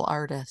my little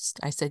artist.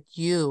 I said,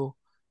 "You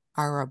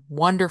are a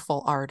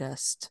wonderful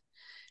artist."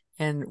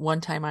 And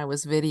one time I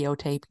was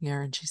videotaping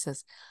her and she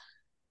says,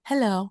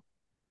 "Hello,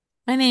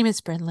 my name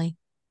is Brinley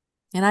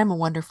and I'm a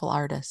wonderful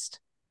artist.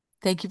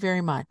 Thank you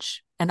very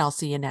much. And I'll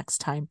see you next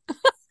time."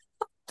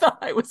 Thought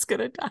I was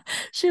gonna die.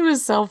 She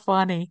was so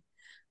funny.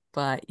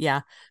 But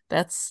yeah,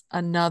 that's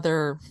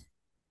another,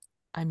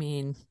 I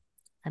mean,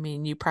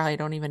 you probably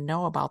don't even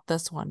know about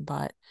this one,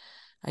 but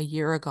a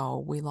year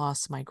ago we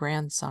lost my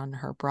grandson,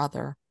 her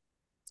brother,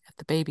 at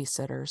the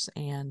babysitter's,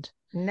 and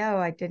No,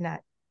 I did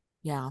not.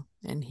 yeah,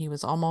 and he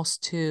was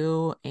almost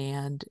 2,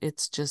 and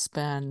it's just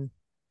been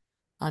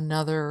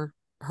another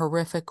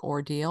horrific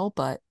ordeal.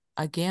 But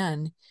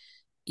again,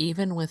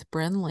 even with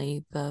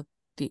Brinley,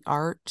 the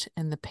art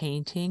and the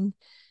painting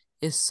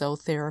is so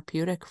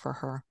therapeutic for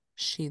her.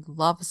 She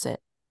loves it.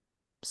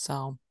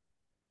 So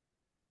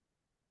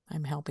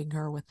I'm helping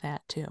her with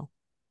that too.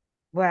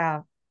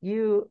 Wow,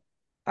 you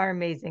are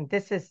amazing.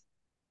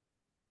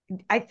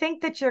 I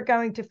think that you're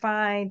going to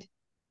find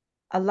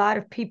a lot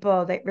of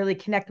people that really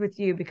connect with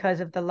you because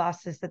of the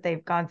losses that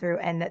they've gone through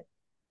and that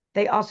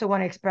they also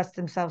want to express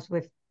themselves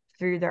with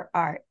through their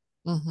art.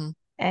 Mm-hmm.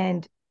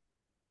 And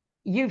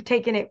you've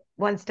taken it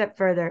one step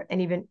further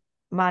and even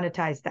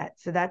monetized that.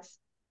 So that's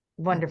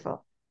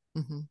wonderful.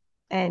 Mm-hmm.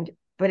 And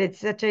but it's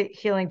such a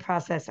healing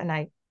process and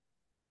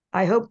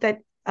I hope that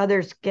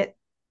others get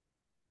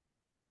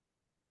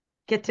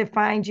to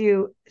find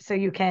you so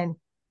you can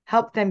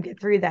help them get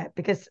through that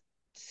because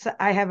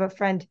I have a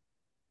friend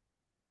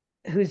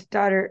whose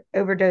daughter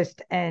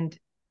overdosed and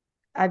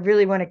I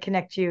really want to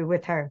connect you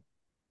with her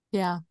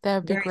Yeah, that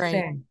would be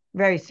great.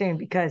 very soon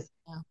because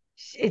Yeah,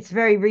 it's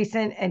very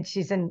recent and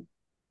she's in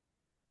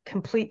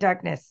complete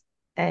darkness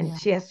and yeah,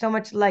 she has so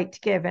much light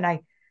to give and I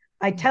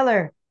yeah, tell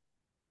her,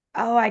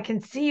 "Oh, I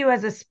can see you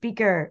as a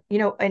speaker,"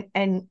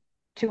 and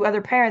to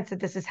other parents that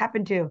this has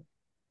happened to,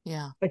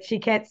 yeah. but she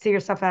can't see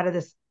herself out of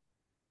this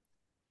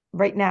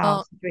right now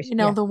Well, situation.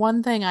 Yeah, the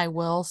one thing I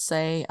will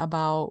say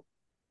about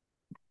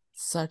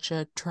such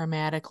a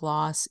traumatic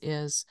loss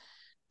is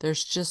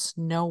there's just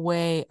no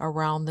way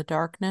around the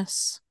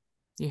darkness.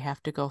 You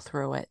have to go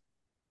through it.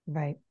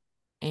 right.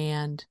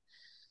 And,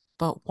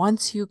 but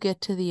once you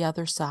get to the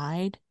other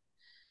side,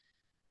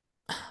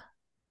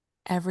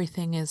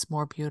 everything is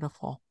more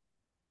beautiful.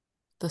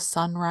 The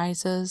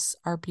sunrises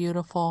are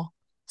beautiful.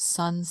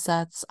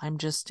 Sunsets, I'm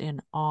just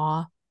in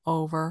awe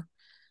over.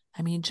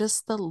 I mean,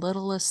 just the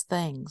littlest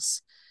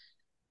things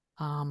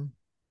um,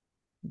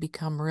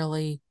 become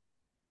really,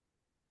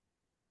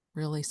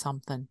 really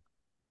something.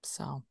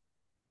 So,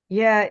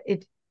 Yeah,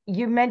 it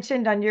you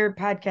mentioned on your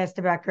podcast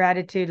about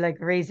gratitude, like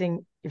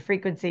raising your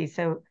frequency.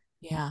 So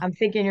yeah, I'm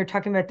thinking you're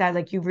talking about that,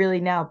 like you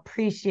really now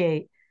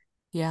appreciate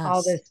all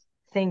yes, those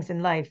things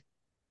in life.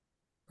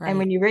 And right.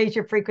 when you raise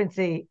your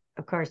frequency,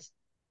 of course,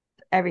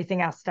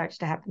 everything else starts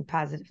to happen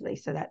positively.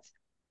 So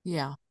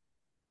Yeah.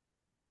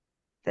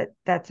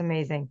 that's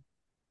amazing.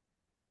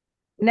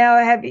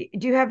 Now,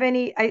 do you have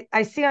any?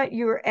 I see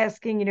you were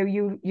asking,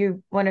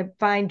 you want to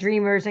find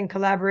dreamers and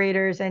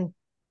collaborators, and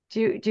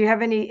do you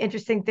have any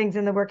interesting things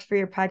in the works for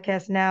your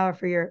podcast now or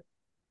for your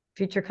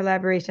future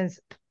collaborations?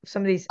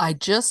 Some of these, I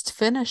just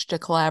finished a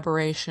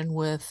collaboration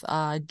with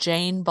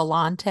Jane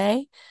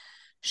Belante.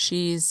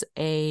 She's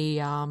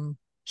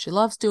she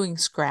loves doing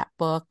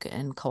scrapbook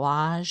and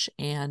collage,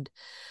 and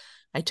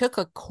I took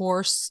a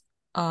course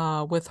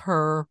with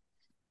her,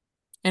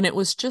 and it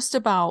was just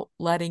about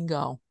letting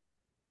go,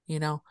 you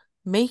know,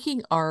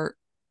 making art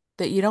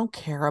that you don't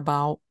care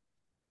about,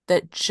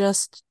 that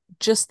just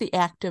the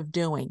act of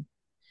doing.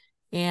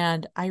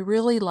 And I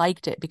really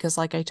liked it because,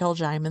 like I told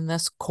you, I'm in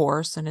this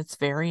course and it's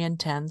very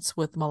intense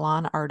with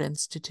Milan Art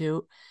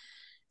Institute.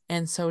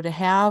 And so to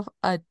have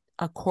a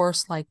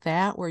course like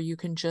that where you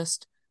can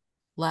just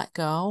let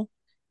go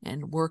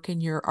and work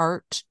in your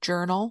art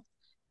journal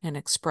and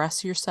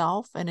express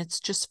yourself, and it's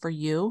just for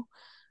you,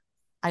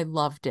 I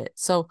loved it.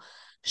 So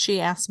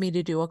she asked me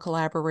to do a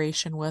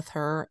collaboration with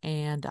her,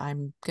 and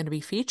I'm going to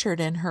be featured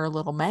in her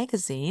little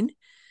magazine.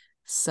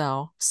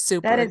 So that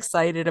super is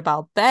excited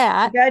about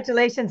that.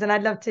 congratulations, and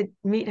I'd love to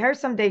meet her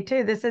someday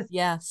too.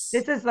 Yes.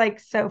 This is like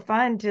so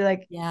fun to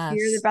like hear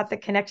Yes. about the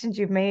connections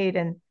you've made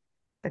and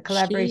the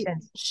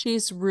collaborations.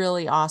 She's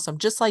really awesome,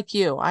 just like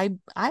you. I'm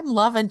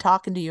loving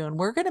talking to you, and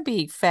we're gonna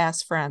be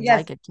fast friends, I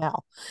Yes, could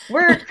tell.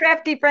 we're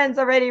crafty friends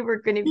already. We're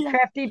going to be Yeah.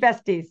 crafty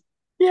besties.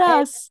 And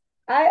Yes.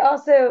 I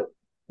also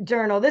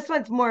journal. This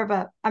one's more of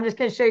a, I'm just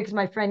going to show you because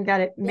my friend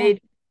got it Yeah.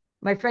 made.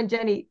 My friend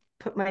Jenny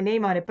put my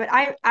name on it, but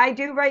I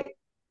do write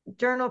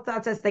journal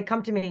thoughts as they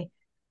come to me.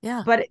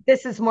 Yeah. But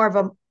this is more of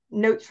a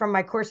notes from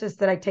my courses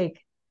that I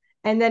take.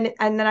 And then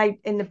I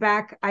in the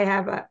back I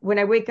have when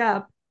I wake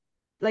up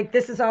like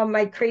this is all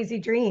my crazy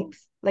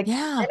dreams. Like,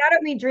 Yeah. and I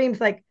don't mean dreams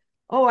like,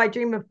 oh, I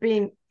dream of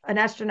being an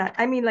astronaut.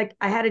 I mean, like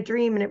I had a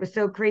dream and it was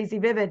so crazy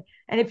vivid.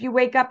 And if you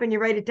wake up and you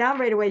write it down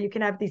right away, you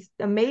can have these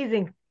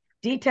amazing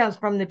details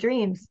from the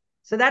dreams.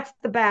 So that's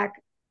the back.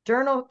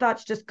 Journal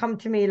thoughts just come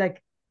to me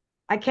like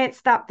I can't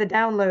stop the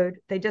download.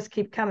 They just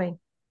keep coming.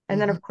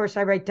 And then Hmm. of course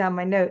I write down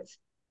my notes.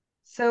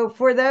 So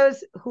for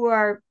those who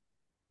are,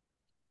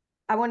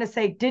 I want to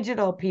say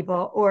digital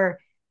people or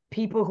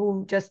people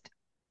who just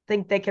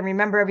think they can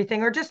remember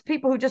everything or just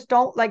people who just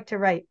don't like to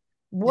write.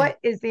 Yeah. What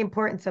is the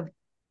importance of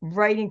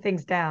writing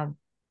things down,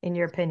 in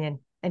your opinion,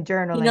 and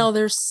You journaling? know,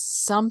 there's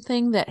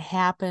something that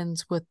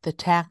happens with the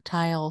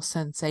tactile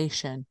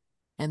sensation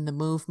and the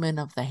movement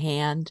of the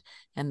hand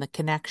and the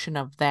connection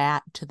of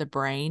that to the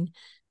brain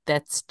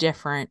that's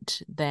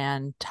different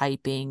than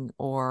typing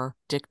or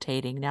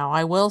dictating. Now,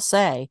 I will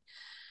say,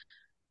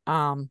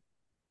 um,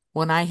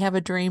 when I have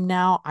a dream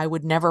now, I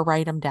would never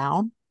write them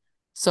down.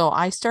 So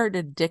I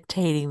started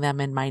dictating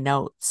them in my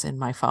notes in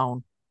my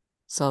phone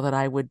so that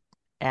I would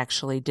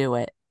actually do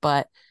it.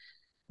 But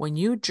when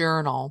you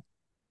journal,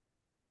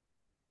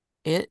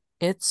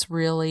 it's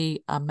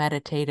really a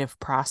meditative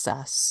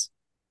process.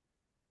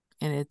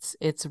 And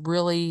it's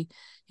really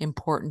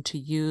important to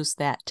use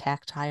that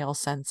tactile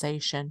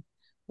sensation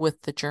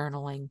with the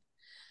journaling,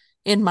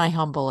 in my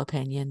humble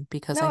opinion,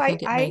 because No, I I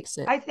think it I makes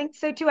it, I think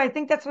so too. I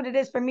think that's what it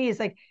is for me. Is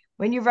like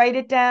when you write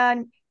it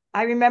down,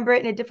 I remember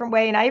it in a different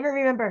way. And I even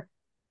remember,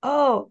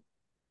 oh,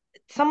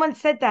 someone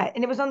said that,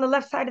 and it was on the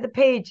left side of the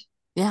page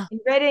yeah, in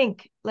red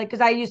ink, like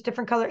because I use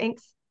different color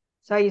inks.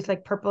 So I use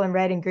like purple and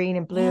red and green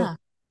and blue, yeah,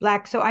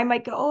 black. So I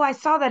might go, oh, I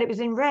saw that it was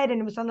in red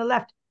and it was on the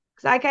left.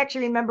 Because I can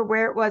actually remember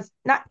where it was,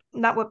 not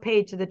what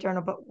page of the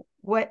journal, but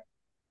what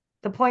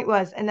the point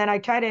was. And then I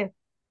try to,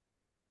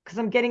 because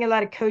I'm getting a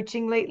lot of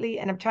coaching lately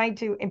and I'm trying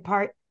to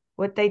impart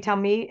what they tell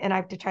me and I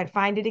have to try to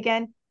find it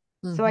again.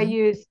 So I mm-hmm,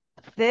 use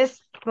this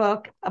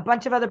book, a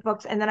bunch of other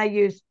books, and then I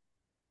use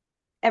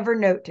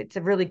Evernote. It's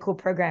a really cool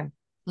program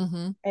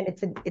mm-hmm, and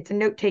it's a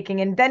note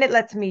taking, and then it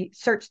lets me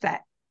search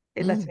that.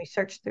 It lets mm, me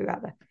search through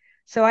other.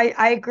 So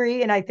I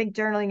agree, and I think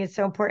journaling is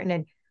so important.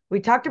 And we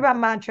talked about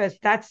mantras.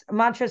 That's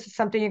mantras is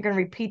something you're going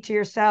to repeat to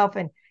yourself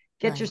and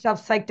get right,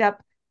 yourself psyched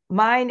up.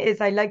 Mine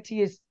is I like to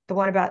use the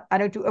one about I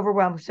don't do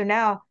overwhelm. So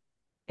now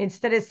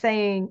instead of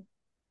saying,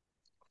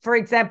 for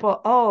example,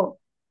 oh,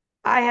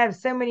 I have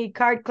so many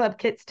card club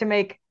kits to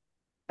make.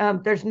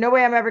 There's no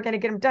way I'm ever going to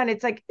get them done.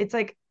 It's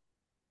like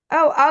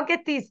oh, I'll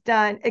get these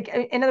done.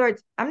 In other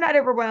words, I'm not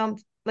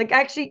overwhelmed. Like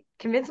I actually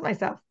convince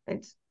myself.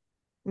 It's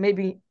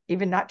maybe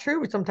even not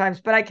true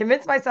sometimes, but I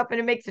convince myself and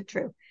it makes it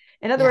true.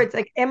 In other yeah, words,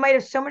 like I might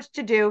have so much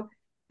to do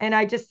and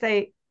I just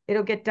say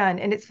it'll get done.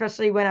 And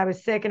especially when I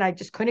was sick and I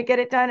just couldn't get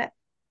it done,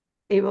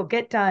 it will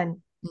get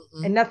done.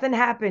 mm-hmm, And nothing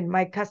happened.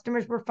 My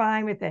customers were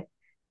fine with it.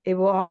 It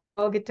will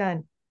all get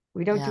done.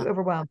 We don't yeah, do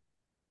overwhelm.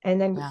 And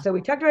then yeah, so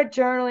we talked about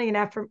journaling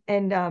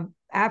and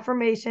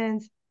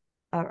affirmations,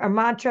 or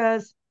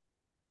mantras.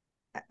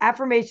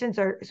 Affirmations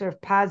are sort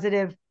of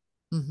positive.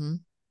 mm-hmm,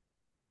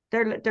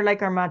 They're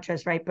like our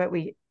mantras, right? But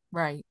we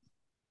right,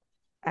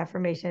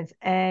 affirmations,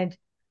 and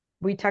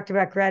we talked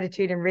about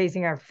gratitude and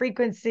raising our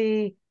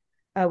frequency.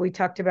 We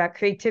talked about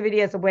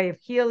creativity as a way of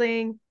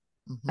healing.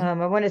 mm-hmm.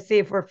 I want to see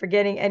if we're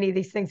forgetting any of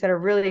these things that are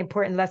really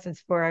important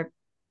lessons for our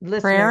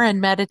Prayer listeners.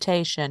 and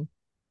meditation.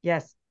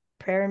 Yes,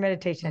 prayer and Mhm.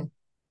 meditation.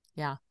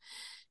 Yeah.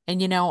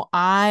 And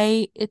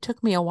it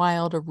took me a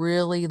while to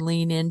really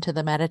lean into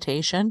the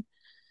meditation,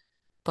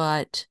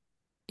 but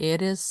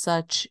it is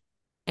such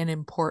an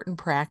important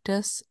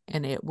practice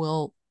and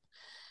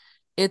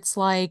it's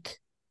like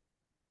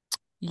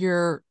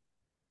you're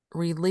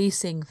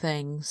releasing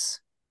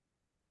things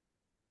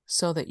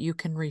so that you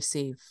can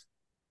receive.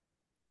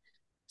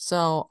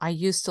 So I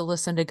used to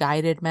listen to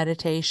guided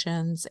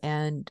meditations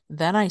and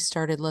then I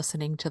started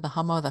listening to the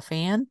hum of the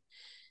fan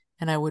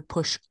and I would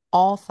push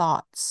all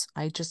thoughts.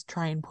 I just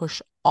try and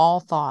push all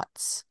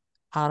thoughts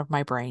out of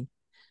my brain.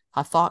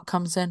 A thought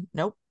comes in,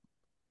 nope,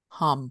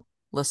 hum,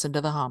 listen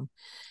to the hum.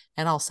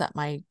 And I'll set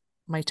my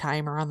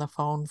timer on the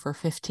phone for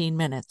 15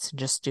 minutes and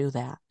just do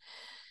that.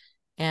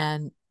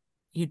 And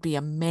you'd be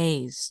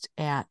amazed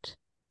at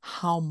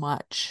how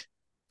much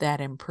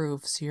that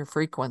improves your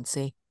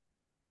frequency,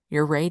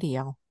 your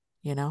radio,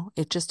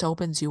 it just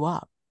opens you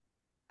up.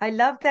 I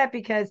love that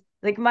because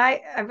like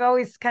I've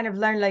always kind of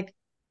learned like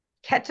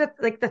catch up,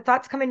 like the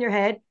thoughts come in your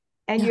head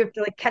and you Yeah. have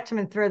to like catch them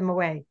and throw them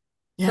away.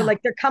 So Yeah.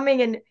 like they're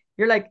coming and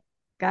you're like,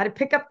 gotta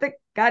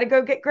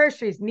go get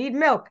groceries, need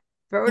milk,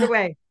 throw it Yeah.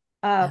 away.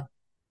 Yeah.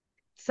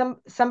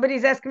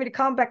 Somebody's asking me to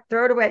call them back,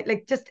 throw it away.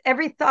 Like just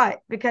every thought,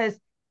 because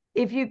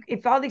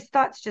if all these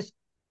thoughts just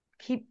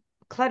keep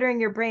cluttering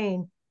your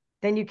brain,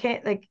 then you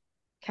can't like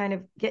kind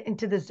of get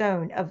into the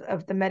zone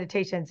of the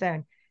meditation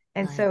zone.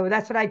 And Right. so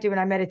that's what I do when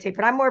I meditate.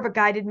 But I'm more of a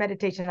guided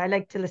meditation. I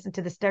like to listen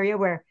to the stereo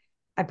where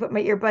I put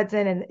my earbuds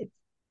in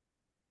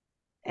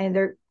and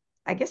they're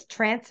I guess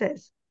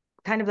trances,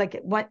 kind of like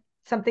what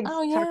something's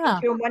Oh, talking yeah.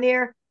 to you in one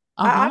ear.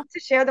 I'll Uh-huh. have to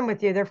share them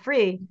with you. They're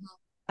free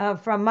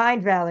from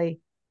Mind Valley,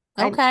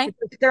 and Okay.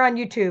 they're on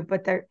YouTube,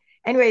 but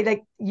Anyway,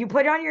 like you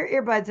put on your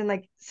earbuds and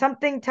like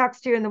something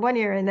talks to you in the one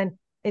ear and then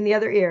in the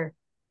other ear.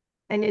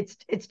 And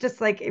it's just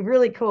like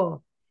really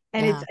cool.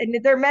 Yeah. And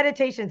they're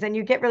meditations and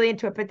you get really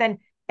into it. But then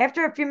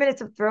after a few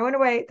minutes of throwing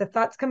away, the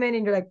thoughts come in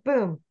and you're like,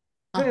 boom,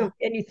 boom, Uh-huh.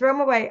 and you throw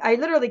them away. I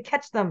literally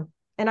catch them.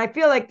 And I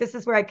feel like this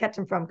is where I catch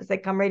them from because they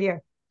come right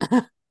here.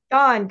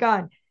 Gone,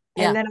 gone.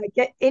 And Yeah. then I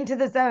get into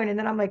the zone and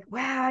then I'm like,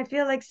 wow, I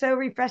feel like so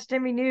refreshed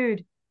and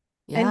renewed.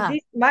 And Yeah.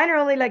 these mine are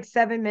only like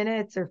 7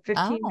 minutes or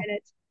 15 Oh,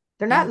 minutes.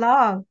 They're yeah. not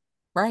long.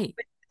 Right.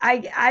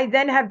 I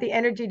then have the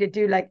energy to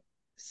do like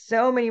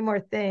so many more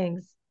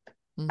things.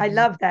 I Mm-hmm.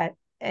 love that.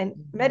 And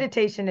Hmm.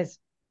 meditation is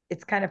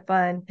it's kind of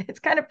fun. It's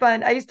kind of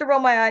fun. I used to roll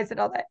my eyes at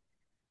all that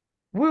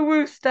woo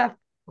woo stuff,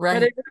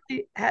 but Right. it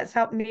really has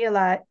helped me a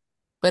lot.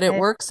 But it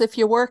And works if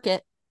you work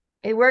it.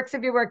 it works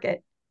if you work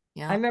it.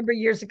 I Yeah. remember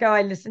years ago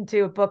I listened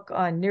to a book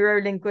on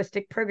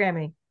neuro-linguistic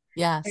programming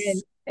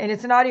Yes. and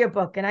it's an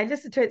audiobook and I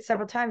listened to it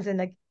several times and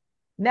like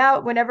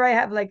now whenever I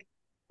have like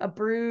a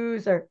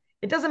bruise or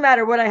it doesn't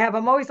matter what I have,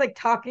 I'm always like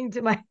talking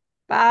to my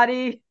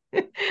body.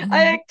 I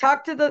Hmm. like,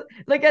 talk to the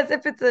like as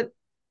if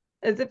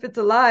it's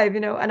alive,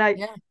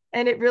 Yeah.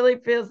 and it really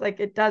feels like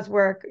it does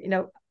work.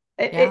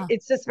 Yeah.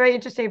 It's just very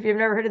interesting if you've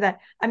never heard of that.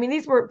 I mean,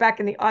 these were back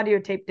in the audio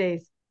tape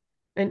days,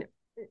 and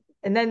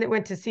and then it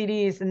went to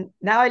CDs, and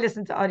now I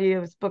listen to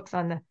audios books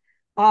on the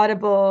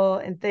Audible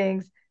and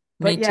things.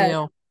 Me But yeah,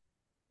 too.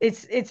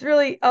 it's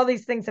really all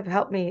these things have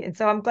helped me, and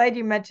so I'm glad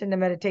you mentioned the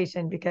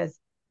meditation because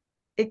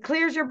it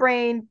clears your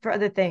brain for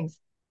other Yeah. things.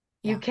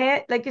 You Yeah.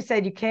 can't, like you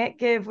said, you can't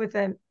give with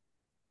an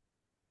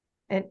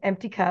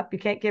empty cup. You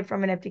can't give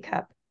from an empty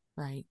cup.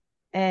 Right.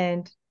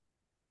 And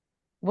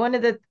one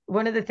of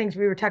the things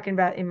we were talking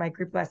about in my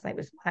group last night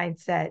was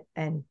mindset,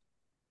 and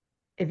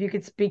if you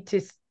could speak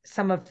to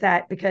some of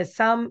that, because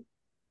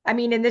I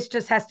mean, and this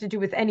just has to do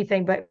with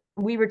anything, but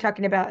we were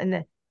talking about in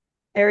the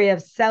area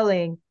of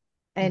selling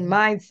and Hmm.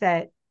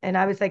 mindset, and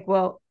I was like,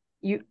 well,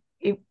 you,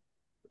 you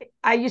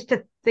I used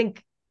to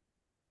think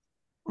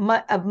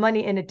of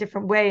money in a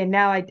different way, and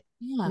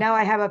Yeah. now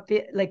I have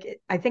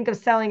like I think of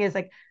selling as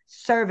like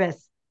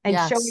service and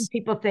showing Yes.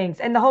 people things,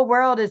 and the whole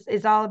world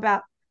is all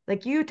about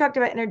like you talked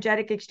about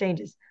energetic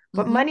exchanges,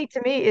 but Hmm. money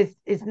to me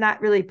is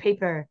not really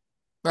paper.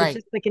 It's Right.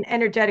 just like an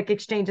energetic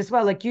exchange as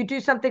well. Like you do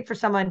something for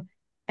someone,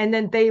 and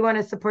then they want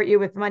to support you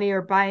with money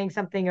or buying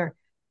something or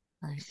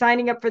Right.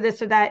 signing up for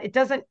this or that. It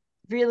doesn't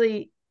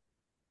really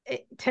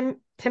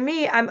to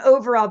me. I'm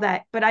over all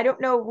that, but I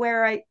don't know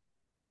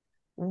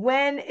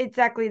when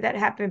exactly that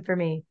happened for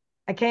me.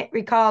 I can't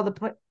recall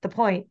the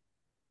point,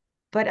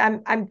 but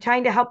I'm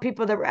trying to help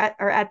people that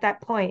are at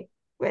that point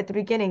at the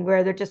beginning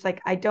where they're just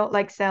like, I don't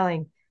like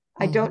selling.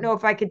 I don't Hmm. know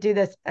if I could do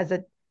this as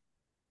a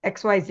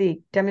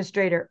XYZ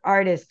demonstrator,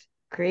 artist,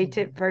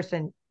 creative Hmm.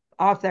 person,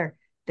 author.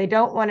 They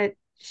don't want to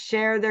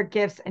share their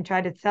gifts and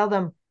try to sell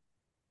them,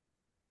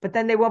 but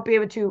then they won't be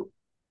able to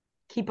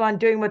keep on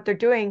doing what they're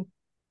doing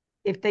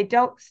if they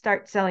don't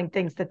start selling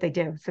things that they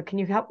do. So can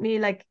you help me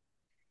like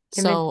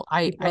convince So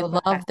I people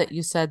about that? love that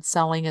you said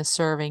selling is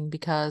serving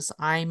because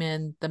I'm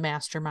in the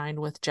mastermind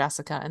with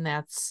Jessica, and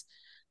that's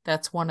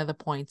one of the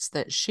points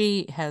that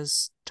she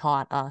has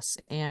taught us.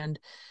 And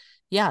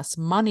yes,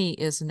 money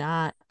is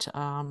not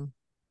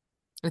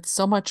it's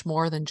so much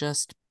more than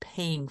just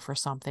paying for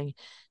something.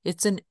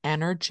 It's an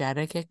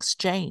energetic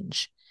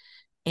exchange.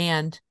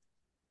 And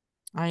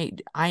I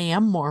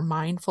am more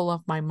mindful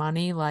of my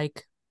money.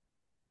 Like,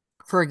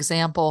 for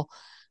example,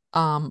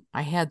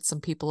 I had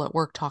some people at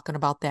work talking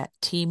about that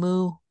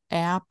Timu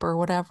app or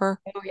whatever.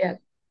 Oh yeah.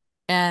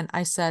 And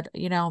I said,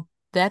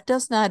 that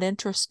does not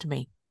interest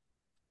me.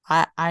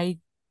 I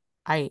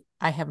I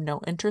I have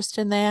no interest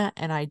in that,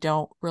 and I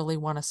don't really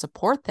want to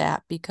support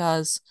that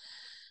because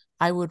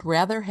I would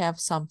rather have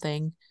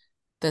something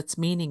that's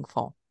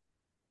meaningful.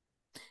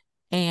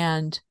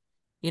 And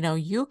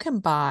you can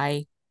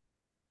buy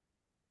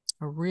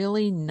a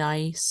really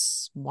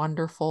nice,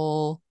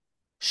 wonderful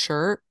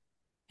shirt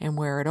and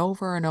wear it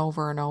over and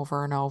over and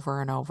over and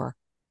over and over.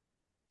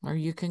 Or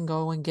you can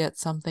go and get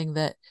something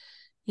that,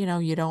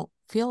 you don't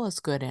feel as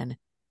good in.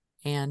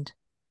 And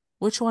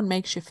which one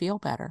makes you feel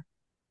better,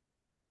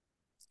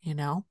 you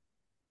know?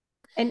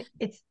 And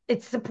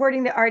it's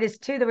supporting the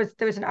artist too. There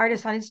was an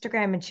artist on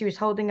Instagram and she was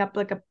holding up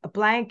like a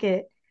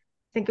blanket.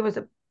 I think it was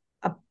a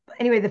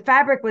anyway, the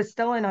fabric was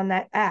stolen on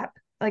that app,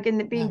 like in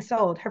the Yeah. being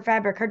sold, her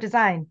fabric, her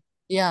design.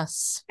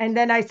 Yes. And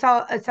then I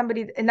saw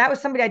somebody, and that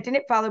was somebody I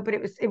didn't follow, but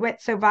it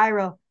went so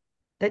viral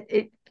that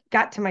it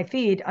got to my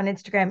feed on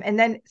Instagram. And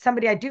then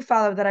somebody I do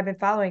follow that I've been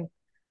following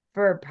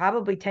for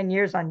probably 10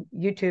 years on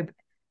YouTube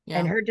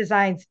and Yeah. her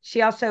designs,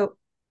 she also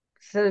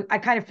so I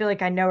kind of feel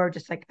like I know her,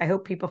 just like I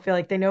hope people feel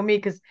like they know me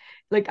because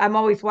like I'm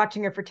always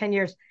watching her for 10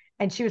 years.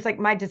 And she was like,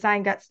 my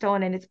design got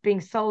stolen and it's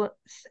being sold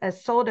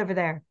over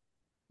there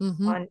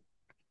Mm-hmm. on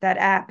that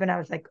app. And I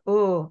was like,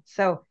 oh,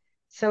 so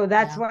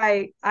that's Yeah.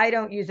 why I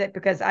don't use it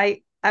because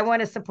I want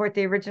to support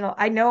the original.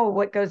 I know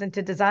what goes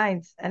into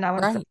designs and I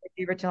want to Right. support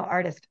the original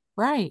artist.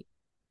 Right.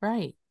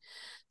 Right.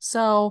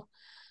 So,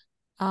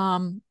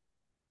 um,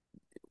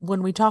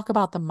 when we talk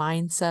about the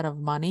mindset of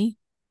money,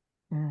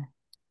 Mm.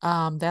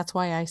 That's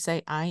why I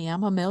say I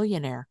am a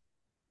millionaire.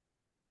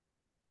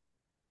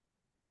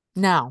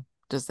 Now,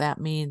 does that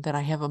mean that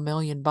I have $1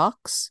 million? Hmm,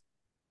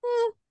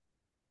 You'll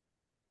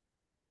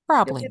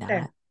probably get there.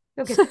 not.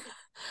 You'll get there.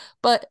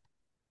 But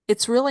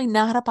it's really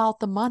not about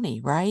the money,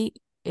 right?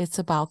 It's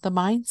about the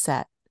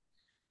mindset.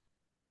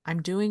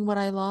 I'm doing what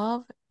I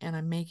love and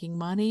I'm making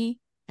money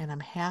and I'm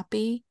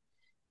happy.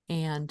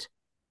 And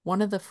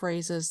one of the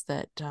phrases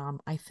that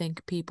I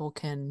think people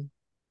can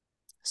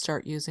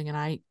start using,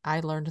 and I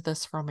learned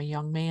this from a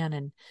young man,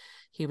 and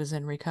he was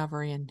in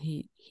recovery, and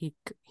he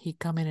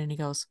come in and he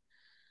goes,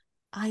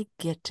 I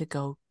get to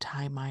go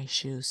tie my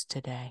shoes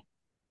today.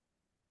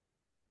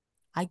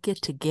 I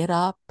get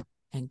up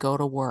and go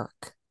to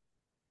work.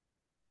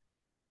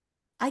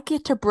 I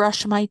get to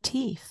brush my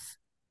teeth.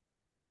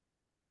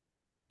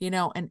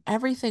 And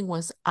everything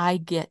was I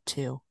get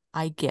to.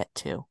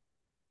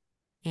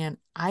 And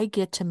I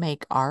get to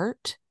make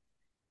art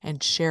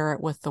and share it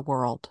with the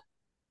world.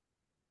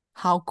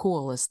 How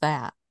cool is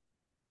that?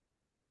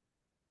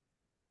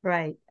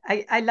 Right.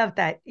 I love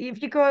that.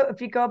 If you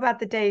go about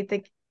the day,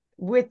 think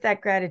with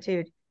that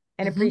gratitude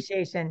and Mm-hmm.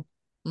 appreciation,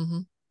 Mm-hmm.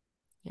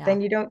 Yeah.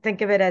 then you don't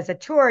think of it as a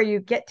chore. You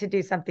get to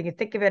do something. You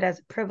think of it as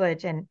a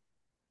privilege. And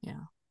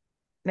Yeah.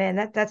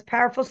 man, that's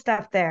powerful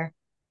stuff there.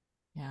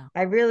 Yeah.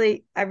 I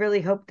really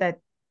hope that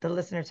the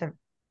listeners have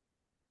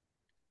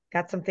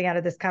got something out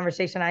of this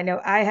conversation. I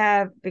know I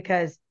have,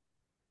 because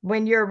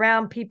when you're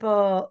around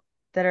people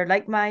that are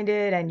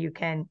like-minded and you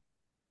can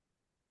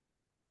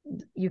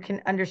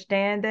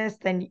understand this,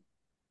 then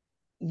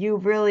you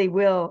really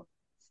will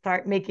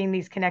start making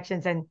these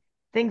connections, and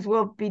things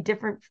will be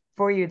different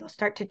for you. They'll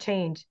start to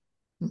change.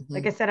 Mm-hmm.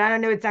 Like I said, I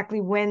don't know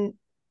exactly when,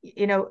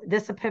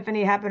 this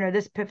epiphany happened or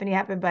this epiphany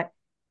happened, but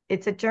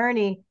it's a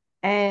journey,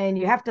 and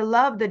you have to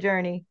love the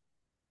journey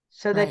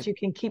so that Right. you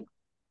can keep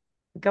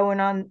going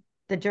on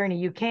the journey.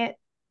 You can't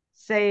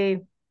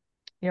say,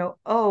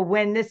 oh,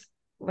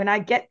 when I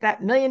get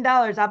that $1 million,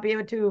 I'll be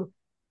able to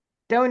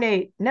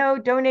donate. No,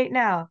 donate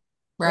now.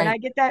 When I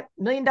Right. get that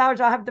 $1 million, I'll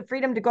have the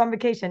freedom to go on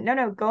vacation. No,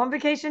 no, go on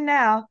vacation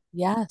now. Like,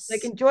 Yes.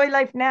 enjoy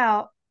life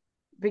now,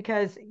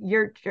 because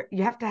you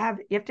have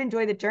to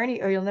enjoy the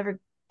journey, or you'll never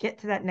get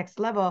to that next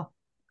level.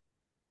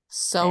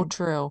 So And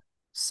true.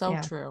 So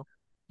yeah, true.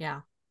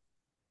 Yeah.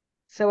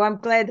 so I'm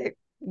glad that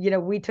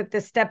we took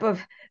this step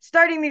of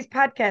starting these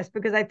podcasts,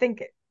 because I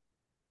think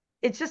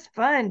it's just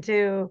fun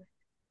to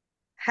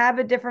have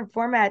a different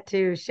format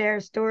to share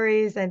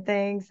stories and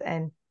things.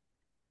 And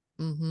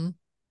Mm-hmm.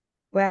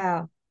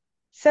 wow.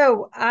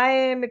 So I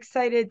am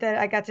excited that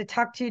I got to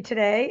talk to you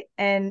today,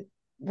 and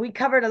we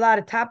covered a lot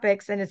of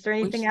topics. And is there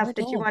We anything else sure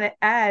that you did. want to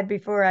add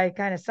before I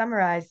kind of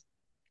summarize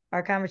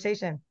our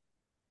conversation?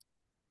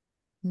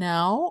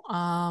 No,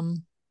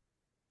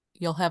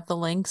 you'll have the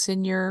links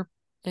in your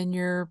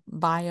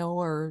bio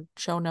or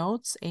show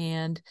notes.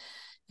 And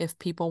if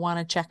people want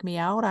to check me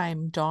out,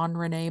 I'm Dawn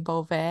Renee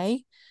Bova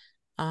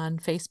on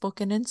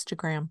Facebook and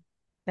Instagram.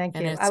 Thank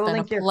And you. I it's will been a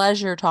link your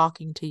pleasure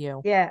talking to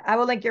you. Yeah, I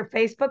will link your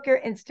Facebook, your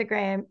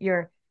Instagram,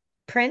 your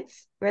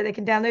prints, where they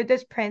can download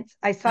those prints.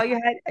 I saw you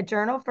had a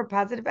journal for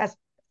positive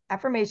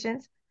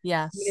affirmations. I'm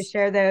going to Yes.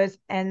 share those.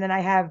 And then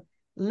I have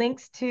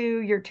links to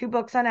your 2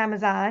 books on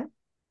Amazon,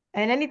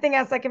 and anything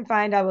else I can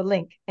find, I will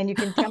link, and you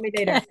can tell me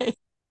later. Okay.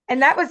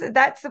 And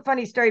that's the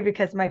funny story,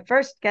 because my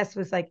first guest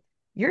was like,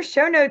 your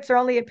show notes are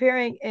only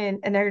appearing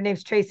and her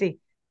name's Tracy,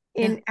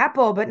 Yeah. in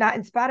Apple, but not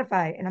in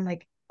Spotify. And I'm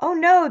like, oh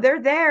no,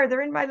 they're there.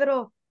 They're in my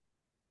little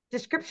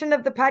description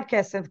of the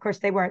podcast. And of course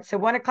they weren't. So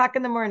 1 o'clock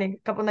in the morning,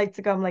 a couple nights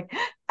ago, I'm like,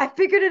 I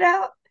figured it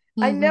out.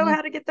 I know Mm-hmm.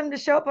 how to get them to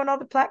show up on all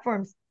the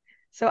platforms.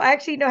 So I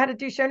actually know how to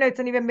do show notes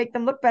and even make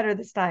them look better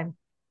this time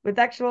with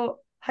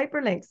actual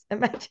hyperlinks.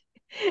 Imagine,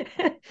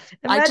 I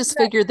imagine just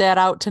that. figured that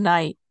out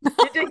tonight.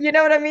 You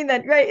know what I mean?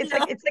 Then right? It's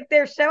like Yeah. it's like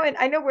they're showing.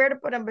 I know where to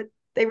put them, but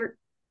they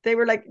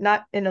were like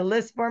not in a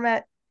list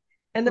format.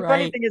 And the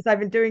funny Right. thing is, I've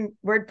been doing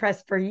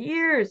WordPress for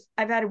years.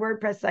 I've had a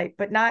WordPress site,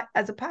 but not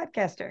as a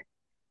podcaster.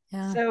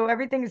 Yeah. So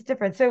everything is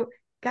different. So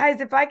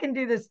guys, if I can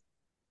do this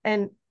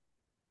and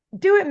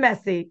do it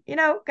messy,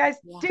 guys,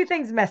 Yeah. do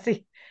things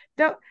messy.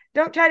 Don't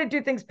don't try to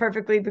do things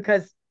perfectly,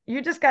 because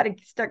you just got to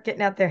start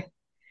getting out there,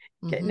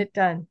 getting Mm-hmm. it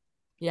done.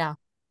 Yeah.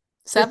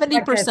 This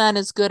podcast, 70%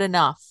 is good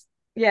enough.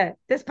 yeah,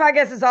 this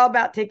podcast is all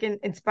about taking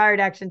inspired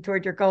action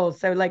toward your goals.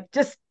 So like,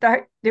 just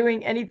start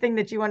doing anything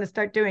that you want to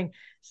start doing.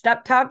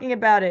 Stop talking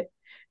about it.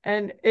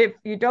 And if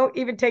you don't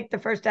even take the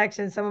first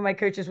action, some of my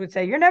coaches would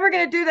say, you're never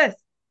going to do this.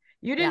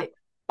 You Yeah. didn't,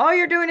 all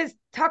you're doing is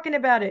talking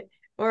about it.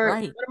 Or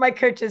Right. one of my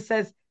coaches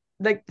says,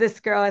 like, this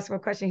girl asked him a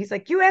question. He's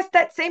like, you ask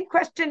that same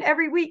question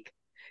every week.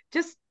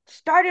 Just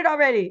start it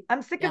already.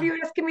 I'm sick of Yeah.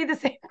 you asking me the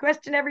same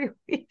question every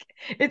week.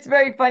 It's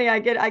very funny. I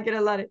get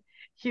a lot of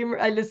humor.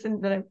 I listen,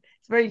 but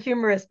it's very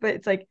humorous, but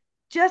it's like,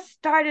 just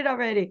start it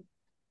already.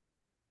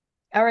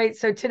 All right.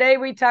 So today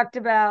we talked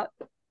about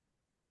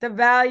the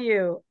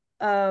value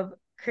of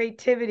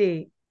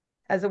creativity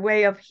as a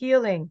way of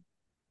healing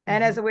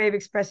and Mm-hmm. as a way of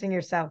expressing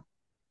yourself.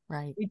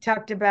 Right. We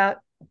talked about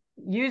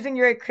using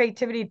your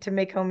creativity to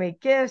make homemade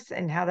gifts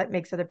and how that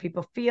makes other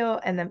people feel,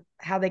 and then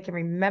how they can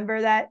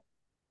remember that.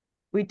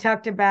 We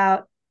talked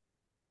about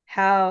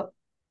how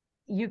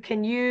you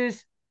can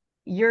use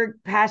your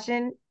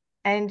passion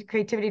and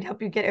creativity to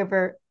help you get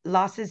over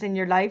losses in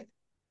your life.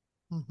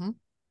 Mm-hmm.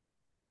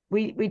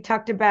 We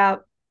talked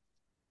about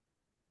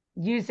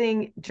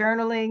using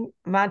journaling,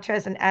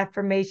 mantras, and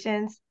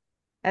affirmations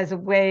as a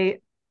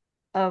way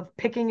of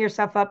picking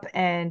yourself up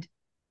and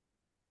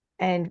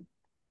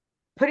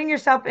putting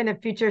yourself in a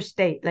future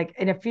state, like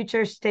in a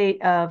future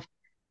state of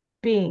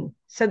being,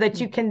 so that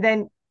you can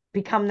then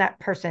become that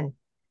person.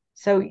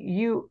 So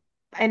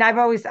and I've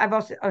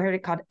also heard it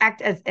called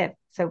act as if.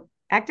 So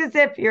act as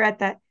if you're at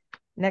that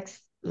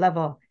next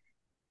level.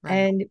 Right.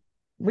 And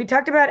we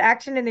talked about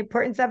action and the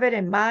importance of it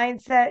and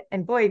mindset.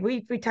 And boy,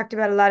 we talked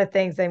about a lot of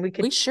things, and we We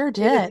could sure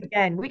do this did.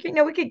 again. We could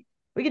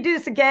do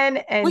this again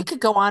We and could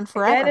go on again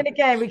forever. and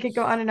again. We could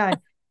go on and on.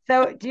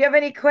 So do you have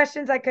any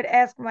questions I could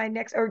ask my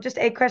next, or just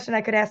a question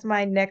I could ask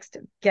my next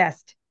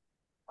guest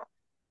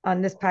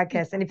on this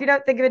podcast? And if you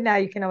don't think of it now,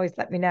 you can always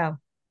let me know.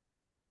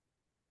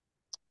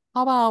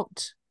 How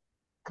about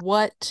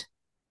what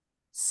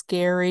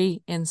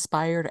scary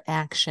inspired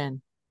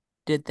action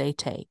did they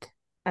take?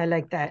 I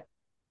like that.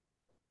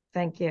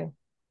 Thank you.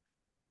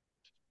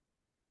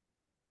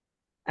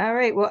 All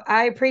right. Well,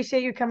 I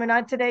appreciate you coming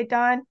on today,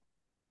 Dawn.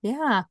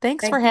 Yeah,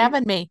 thanks for Thank you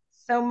having me.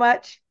 so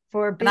much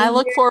for And I being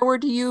look here.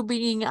 forward to you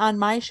being on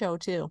my show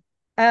too.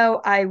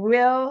 Oh, I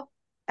will.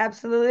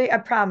 Absolutely. I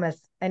promise.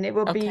 And it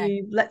will Okay.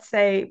 be, let's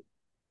say,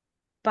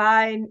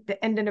 by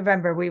the end of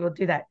November, we will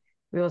do that.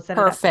 We will set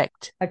it up.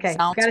 Perfect. Okay. We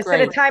got Sounds to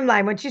set a great.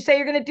 timeline. Once you say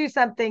you're going to do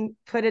something,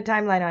 put a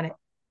timeline on it.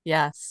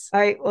 Yes. All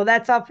right. Well,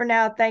 that's all for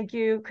now. Thank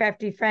you,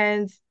 crafty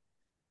friends.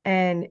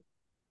 And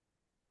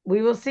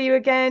we will see you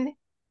again.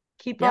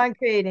 Keep Yep. on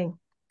creating.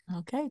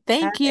 Okay.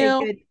 Thank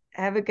you.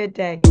 Have a good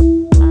day.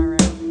 All right.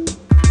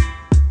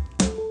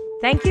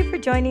 Thank you for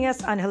joining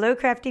us on Hello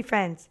Crafty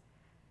Friends.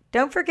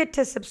 Don't forget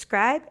to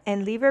subscribe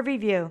and leave a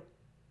review.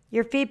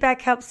 Your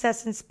feedback helps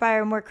us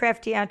inspire more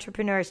crafty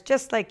entrepreneurs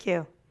just like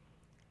you.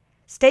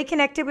 Stay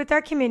connected with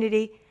our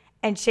community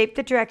and shape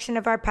the direction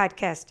of our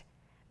podcast.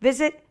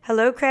 Visit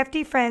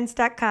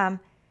hellocraftyfriends.com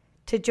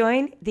to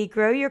join the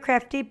Grow Your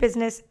Crafty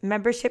Business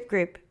membership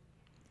group.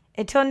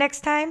 Until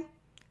next time,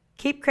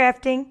 keep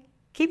crafting,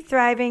 keep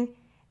thriving,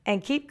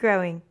 and keep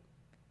growing.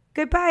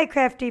 Goodbye,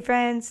 crafty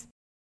friends.